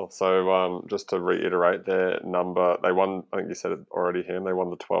as well. So just to reiterate their number, they won. I think you said it already, Ham. They won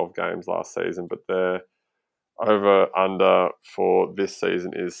the 12 games last season, but their over under for this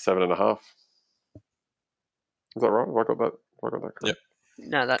season is 7.5. Is that right? Have I got that? Have I got that correct? Yep.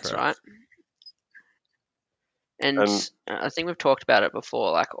 No, that's Correct. right. And I think we've talked about it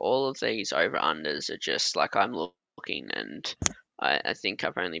before. Like all of these over unders are just like I'm looking, and I think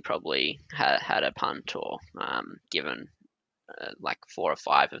I've only probably had a punt or given like 4 or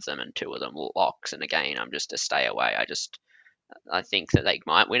 5 of them, and 2 of them locks. And again, I'm just a stay away. I think that they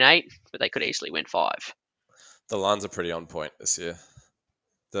might win 8, but they could easily win 5. The lines are pretty on point this year.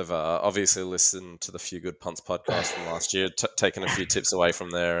 They've obviously listened to the Few Good Punts podcast from last year, taken a few tips away from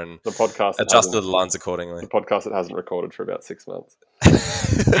there, and The podcast adjusted the lines accordingly. The podcast that hasn't recorded for about 6 months.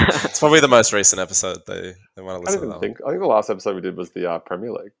 It's probably the most recent episode they want to listen to. I think the last episode we did was the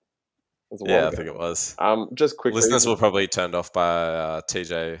Premier League. Yeah, I think it was. Just quickly, Listeners were probably turned off by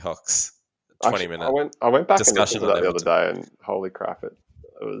TJ Hawk's 20-minute. I went back and discussion listened to that the other day, and holy crap, it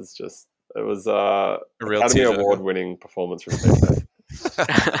was a real Academy tearjerker. Award-winning performance from TJ.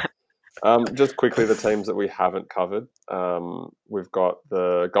 Just quickly, the teams that we haven't covered. We've got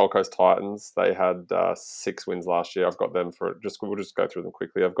the Gold Coast Titans. They had 6 wins last year. I've got them we'll just go through them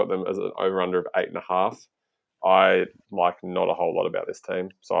quickly. I've got them as an over-under of 8.5. I like not a whole lot about this team,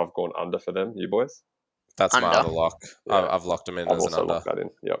 so I've gone under for them. You boys? That's my Under. other lock. Yeah. I've locked them in I've as an also under. locked that in.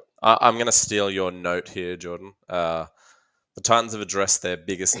 Yep. I'm going to steal your note here, Jordan. The Titans have addressed their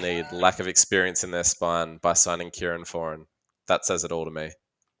biggest need, lack of experience in their spine, by signing Kieran Foran. That says it all to me.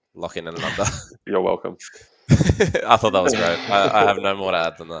 Lock in an under. You're welcome. I thought that was great. I have no more to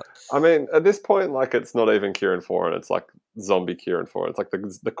add than that. I mean, at this point, like, it's not even Kieran Foran. It's like zombie Kieran Foran. It's like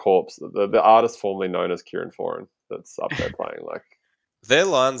the corpse, the artist formerly known as Kieran Foran that's up there playing. Like, their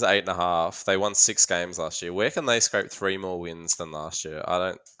line's 8.5. They won 6 games last year. Where can they scrape 3 more wins than last year?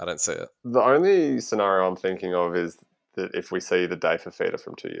 I don't see it. the only scenario I'm thinking of is that if we see the day for Feta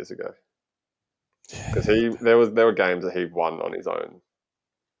from 2 years ago, because there were games that he won on his own,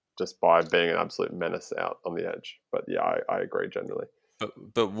 just by being an absolute menace out on the edge. But yeah, I agree generally.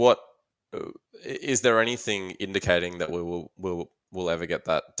 But what is there anything indicating that we'll ever get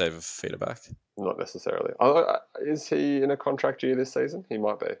that David Feeder back? Not necessarily. Is he in a contract year this season? He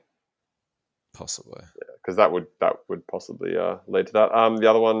might be. Possibly. Yeah, because that would possibly lead to that. The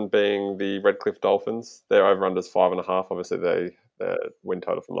other one being the Redcliffe Dolphins. Their over-under is 5.5. Obviously, their win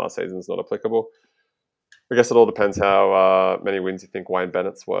total from last season is not applicable. I guess it all depends how many wins you think Wayne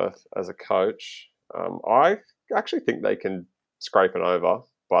Bennett's worth as a coach. I actually think they can scrape an over,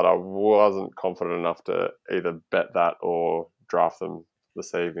 but I wasn't confident enough to either bet that or draft them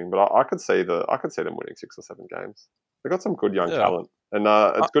this evening. But I could see them winning 6 or 7 games. They've got some good young talent. And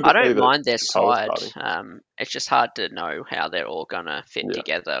it's good to I see don't that mind their Katoa's side. starting. It's just hard to know how they're all gonna fit Yeah.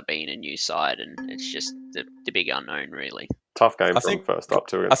 together, being a new side, and it's just the big unknown, really. Tough game I from think first up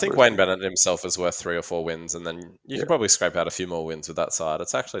too I against think Roosters. Wayne Bennett himself is worth 3 or 4 wins, and then you Yeah. can probably scrape out a few more wins with that side.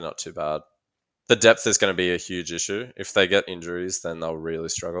 It's actually not too bad. The depth is going to be a huge issue. If they get injuries, then they'll really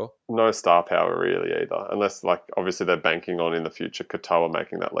struggle. No star power really either, unless like obviously they're banking on in the future Katoa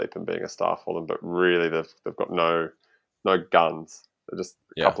making that leap and being a star for them. But really, they've got no guns. They're just a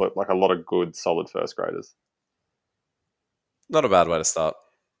Yeah. couple of like a lot of good solid first graders. Not a bad way to start.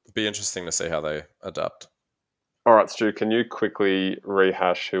 Be interesting to see how they adapt. All right, Stu, can you quickly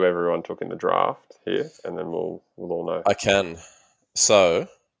rehash who everyone took in the draft here, and then we'll all know. I can. So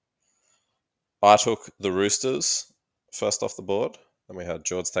I took the Roosters first off the board. Then we had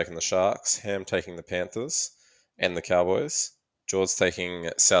George taking the Sharks, Ham taking the Panthers and the Cowboys, George taking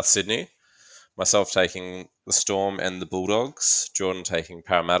South Sydney, myself taking the Storm and the Bulldogs, Jordan taking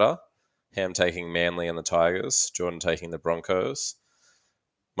Parramatta, Ham taking Manly and the Tigers, Jordan taking the Broncos,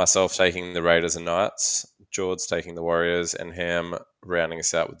 myself taking the Raiders and Knights, George taking the Warriors, and Ham rounding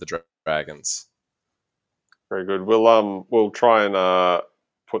us out with the Dragons. Very good. We'll try and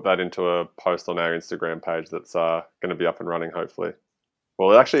put that into a post on our Instagram page that's going to be up and running hopefully.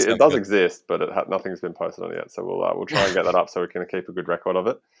 Well, actually, it Sounds does good. exist, but nothing's been posted on it yet. So we'll try and get that up so we can keep a good record of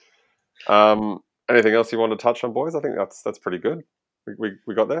it. Anything else you want to touch on, boys? I think that's pretty good.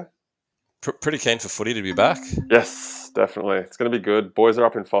 We got there. Pretty keen for footy to be back. Yes, definitely. It's going to be good. Boys are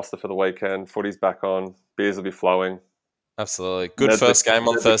up in Foster for the weekend. Footy's back on. Beers will be flowing. Absolutely. Good Ned's first game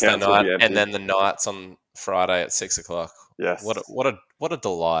on Ned's Thursday accounts will night, be empty. and then the Knights on Friday at 6 o'clock. Yes. What a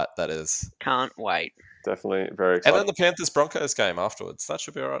delight that is. Can't wait. Definitely very And exciting. then the Panthers Broncos game afterwards. That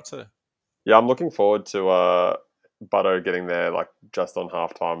should be all right too. Yeah, I'm looking forward to Butto getting there like just on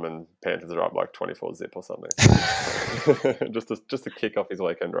halftime and Panthers are up like 24-0 or something. just to kick off his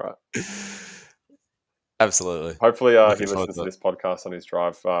weekend, right? Absolutely. Hopefully he Looking forward listens to to it. this podcast on his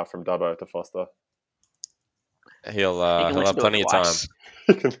drive from Dubbo to Foster. You He'll can listen have to it plenty of time. twice.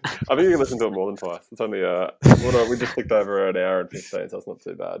 I think you can listen to it more than twice. It's only we just clicked over an hour and 15, so it's not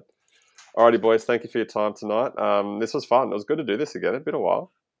too bad. Alrighty, boys, thank you for your time tonight. This was fun. It was good to do this again. It's been a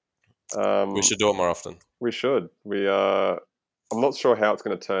while. We should do it more often. We should. I'm not sure how it's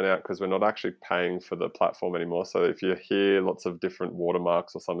going to turn out because we're not actually paying for the platform anymore. So if you hear lots of different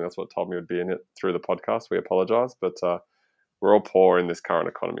watermarks or something, that's what told me would be in it through the podcast. We apologise, but we're all poor in this current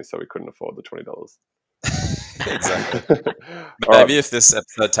economy, so we couldn't afford the $20. Exactly. All Maybe right. if this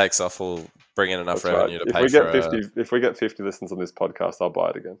episode takes off, we'll bring in enough That's revenue right. to pay for If we get 50 listens on this podcast, I'll buy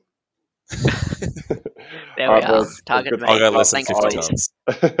it again. There All we right, are. boys. Target Good mate. I'll go listen Thanks, 50 boys.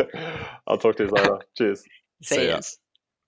 times. I'll talk to you later. Cheers. See See ya. yous.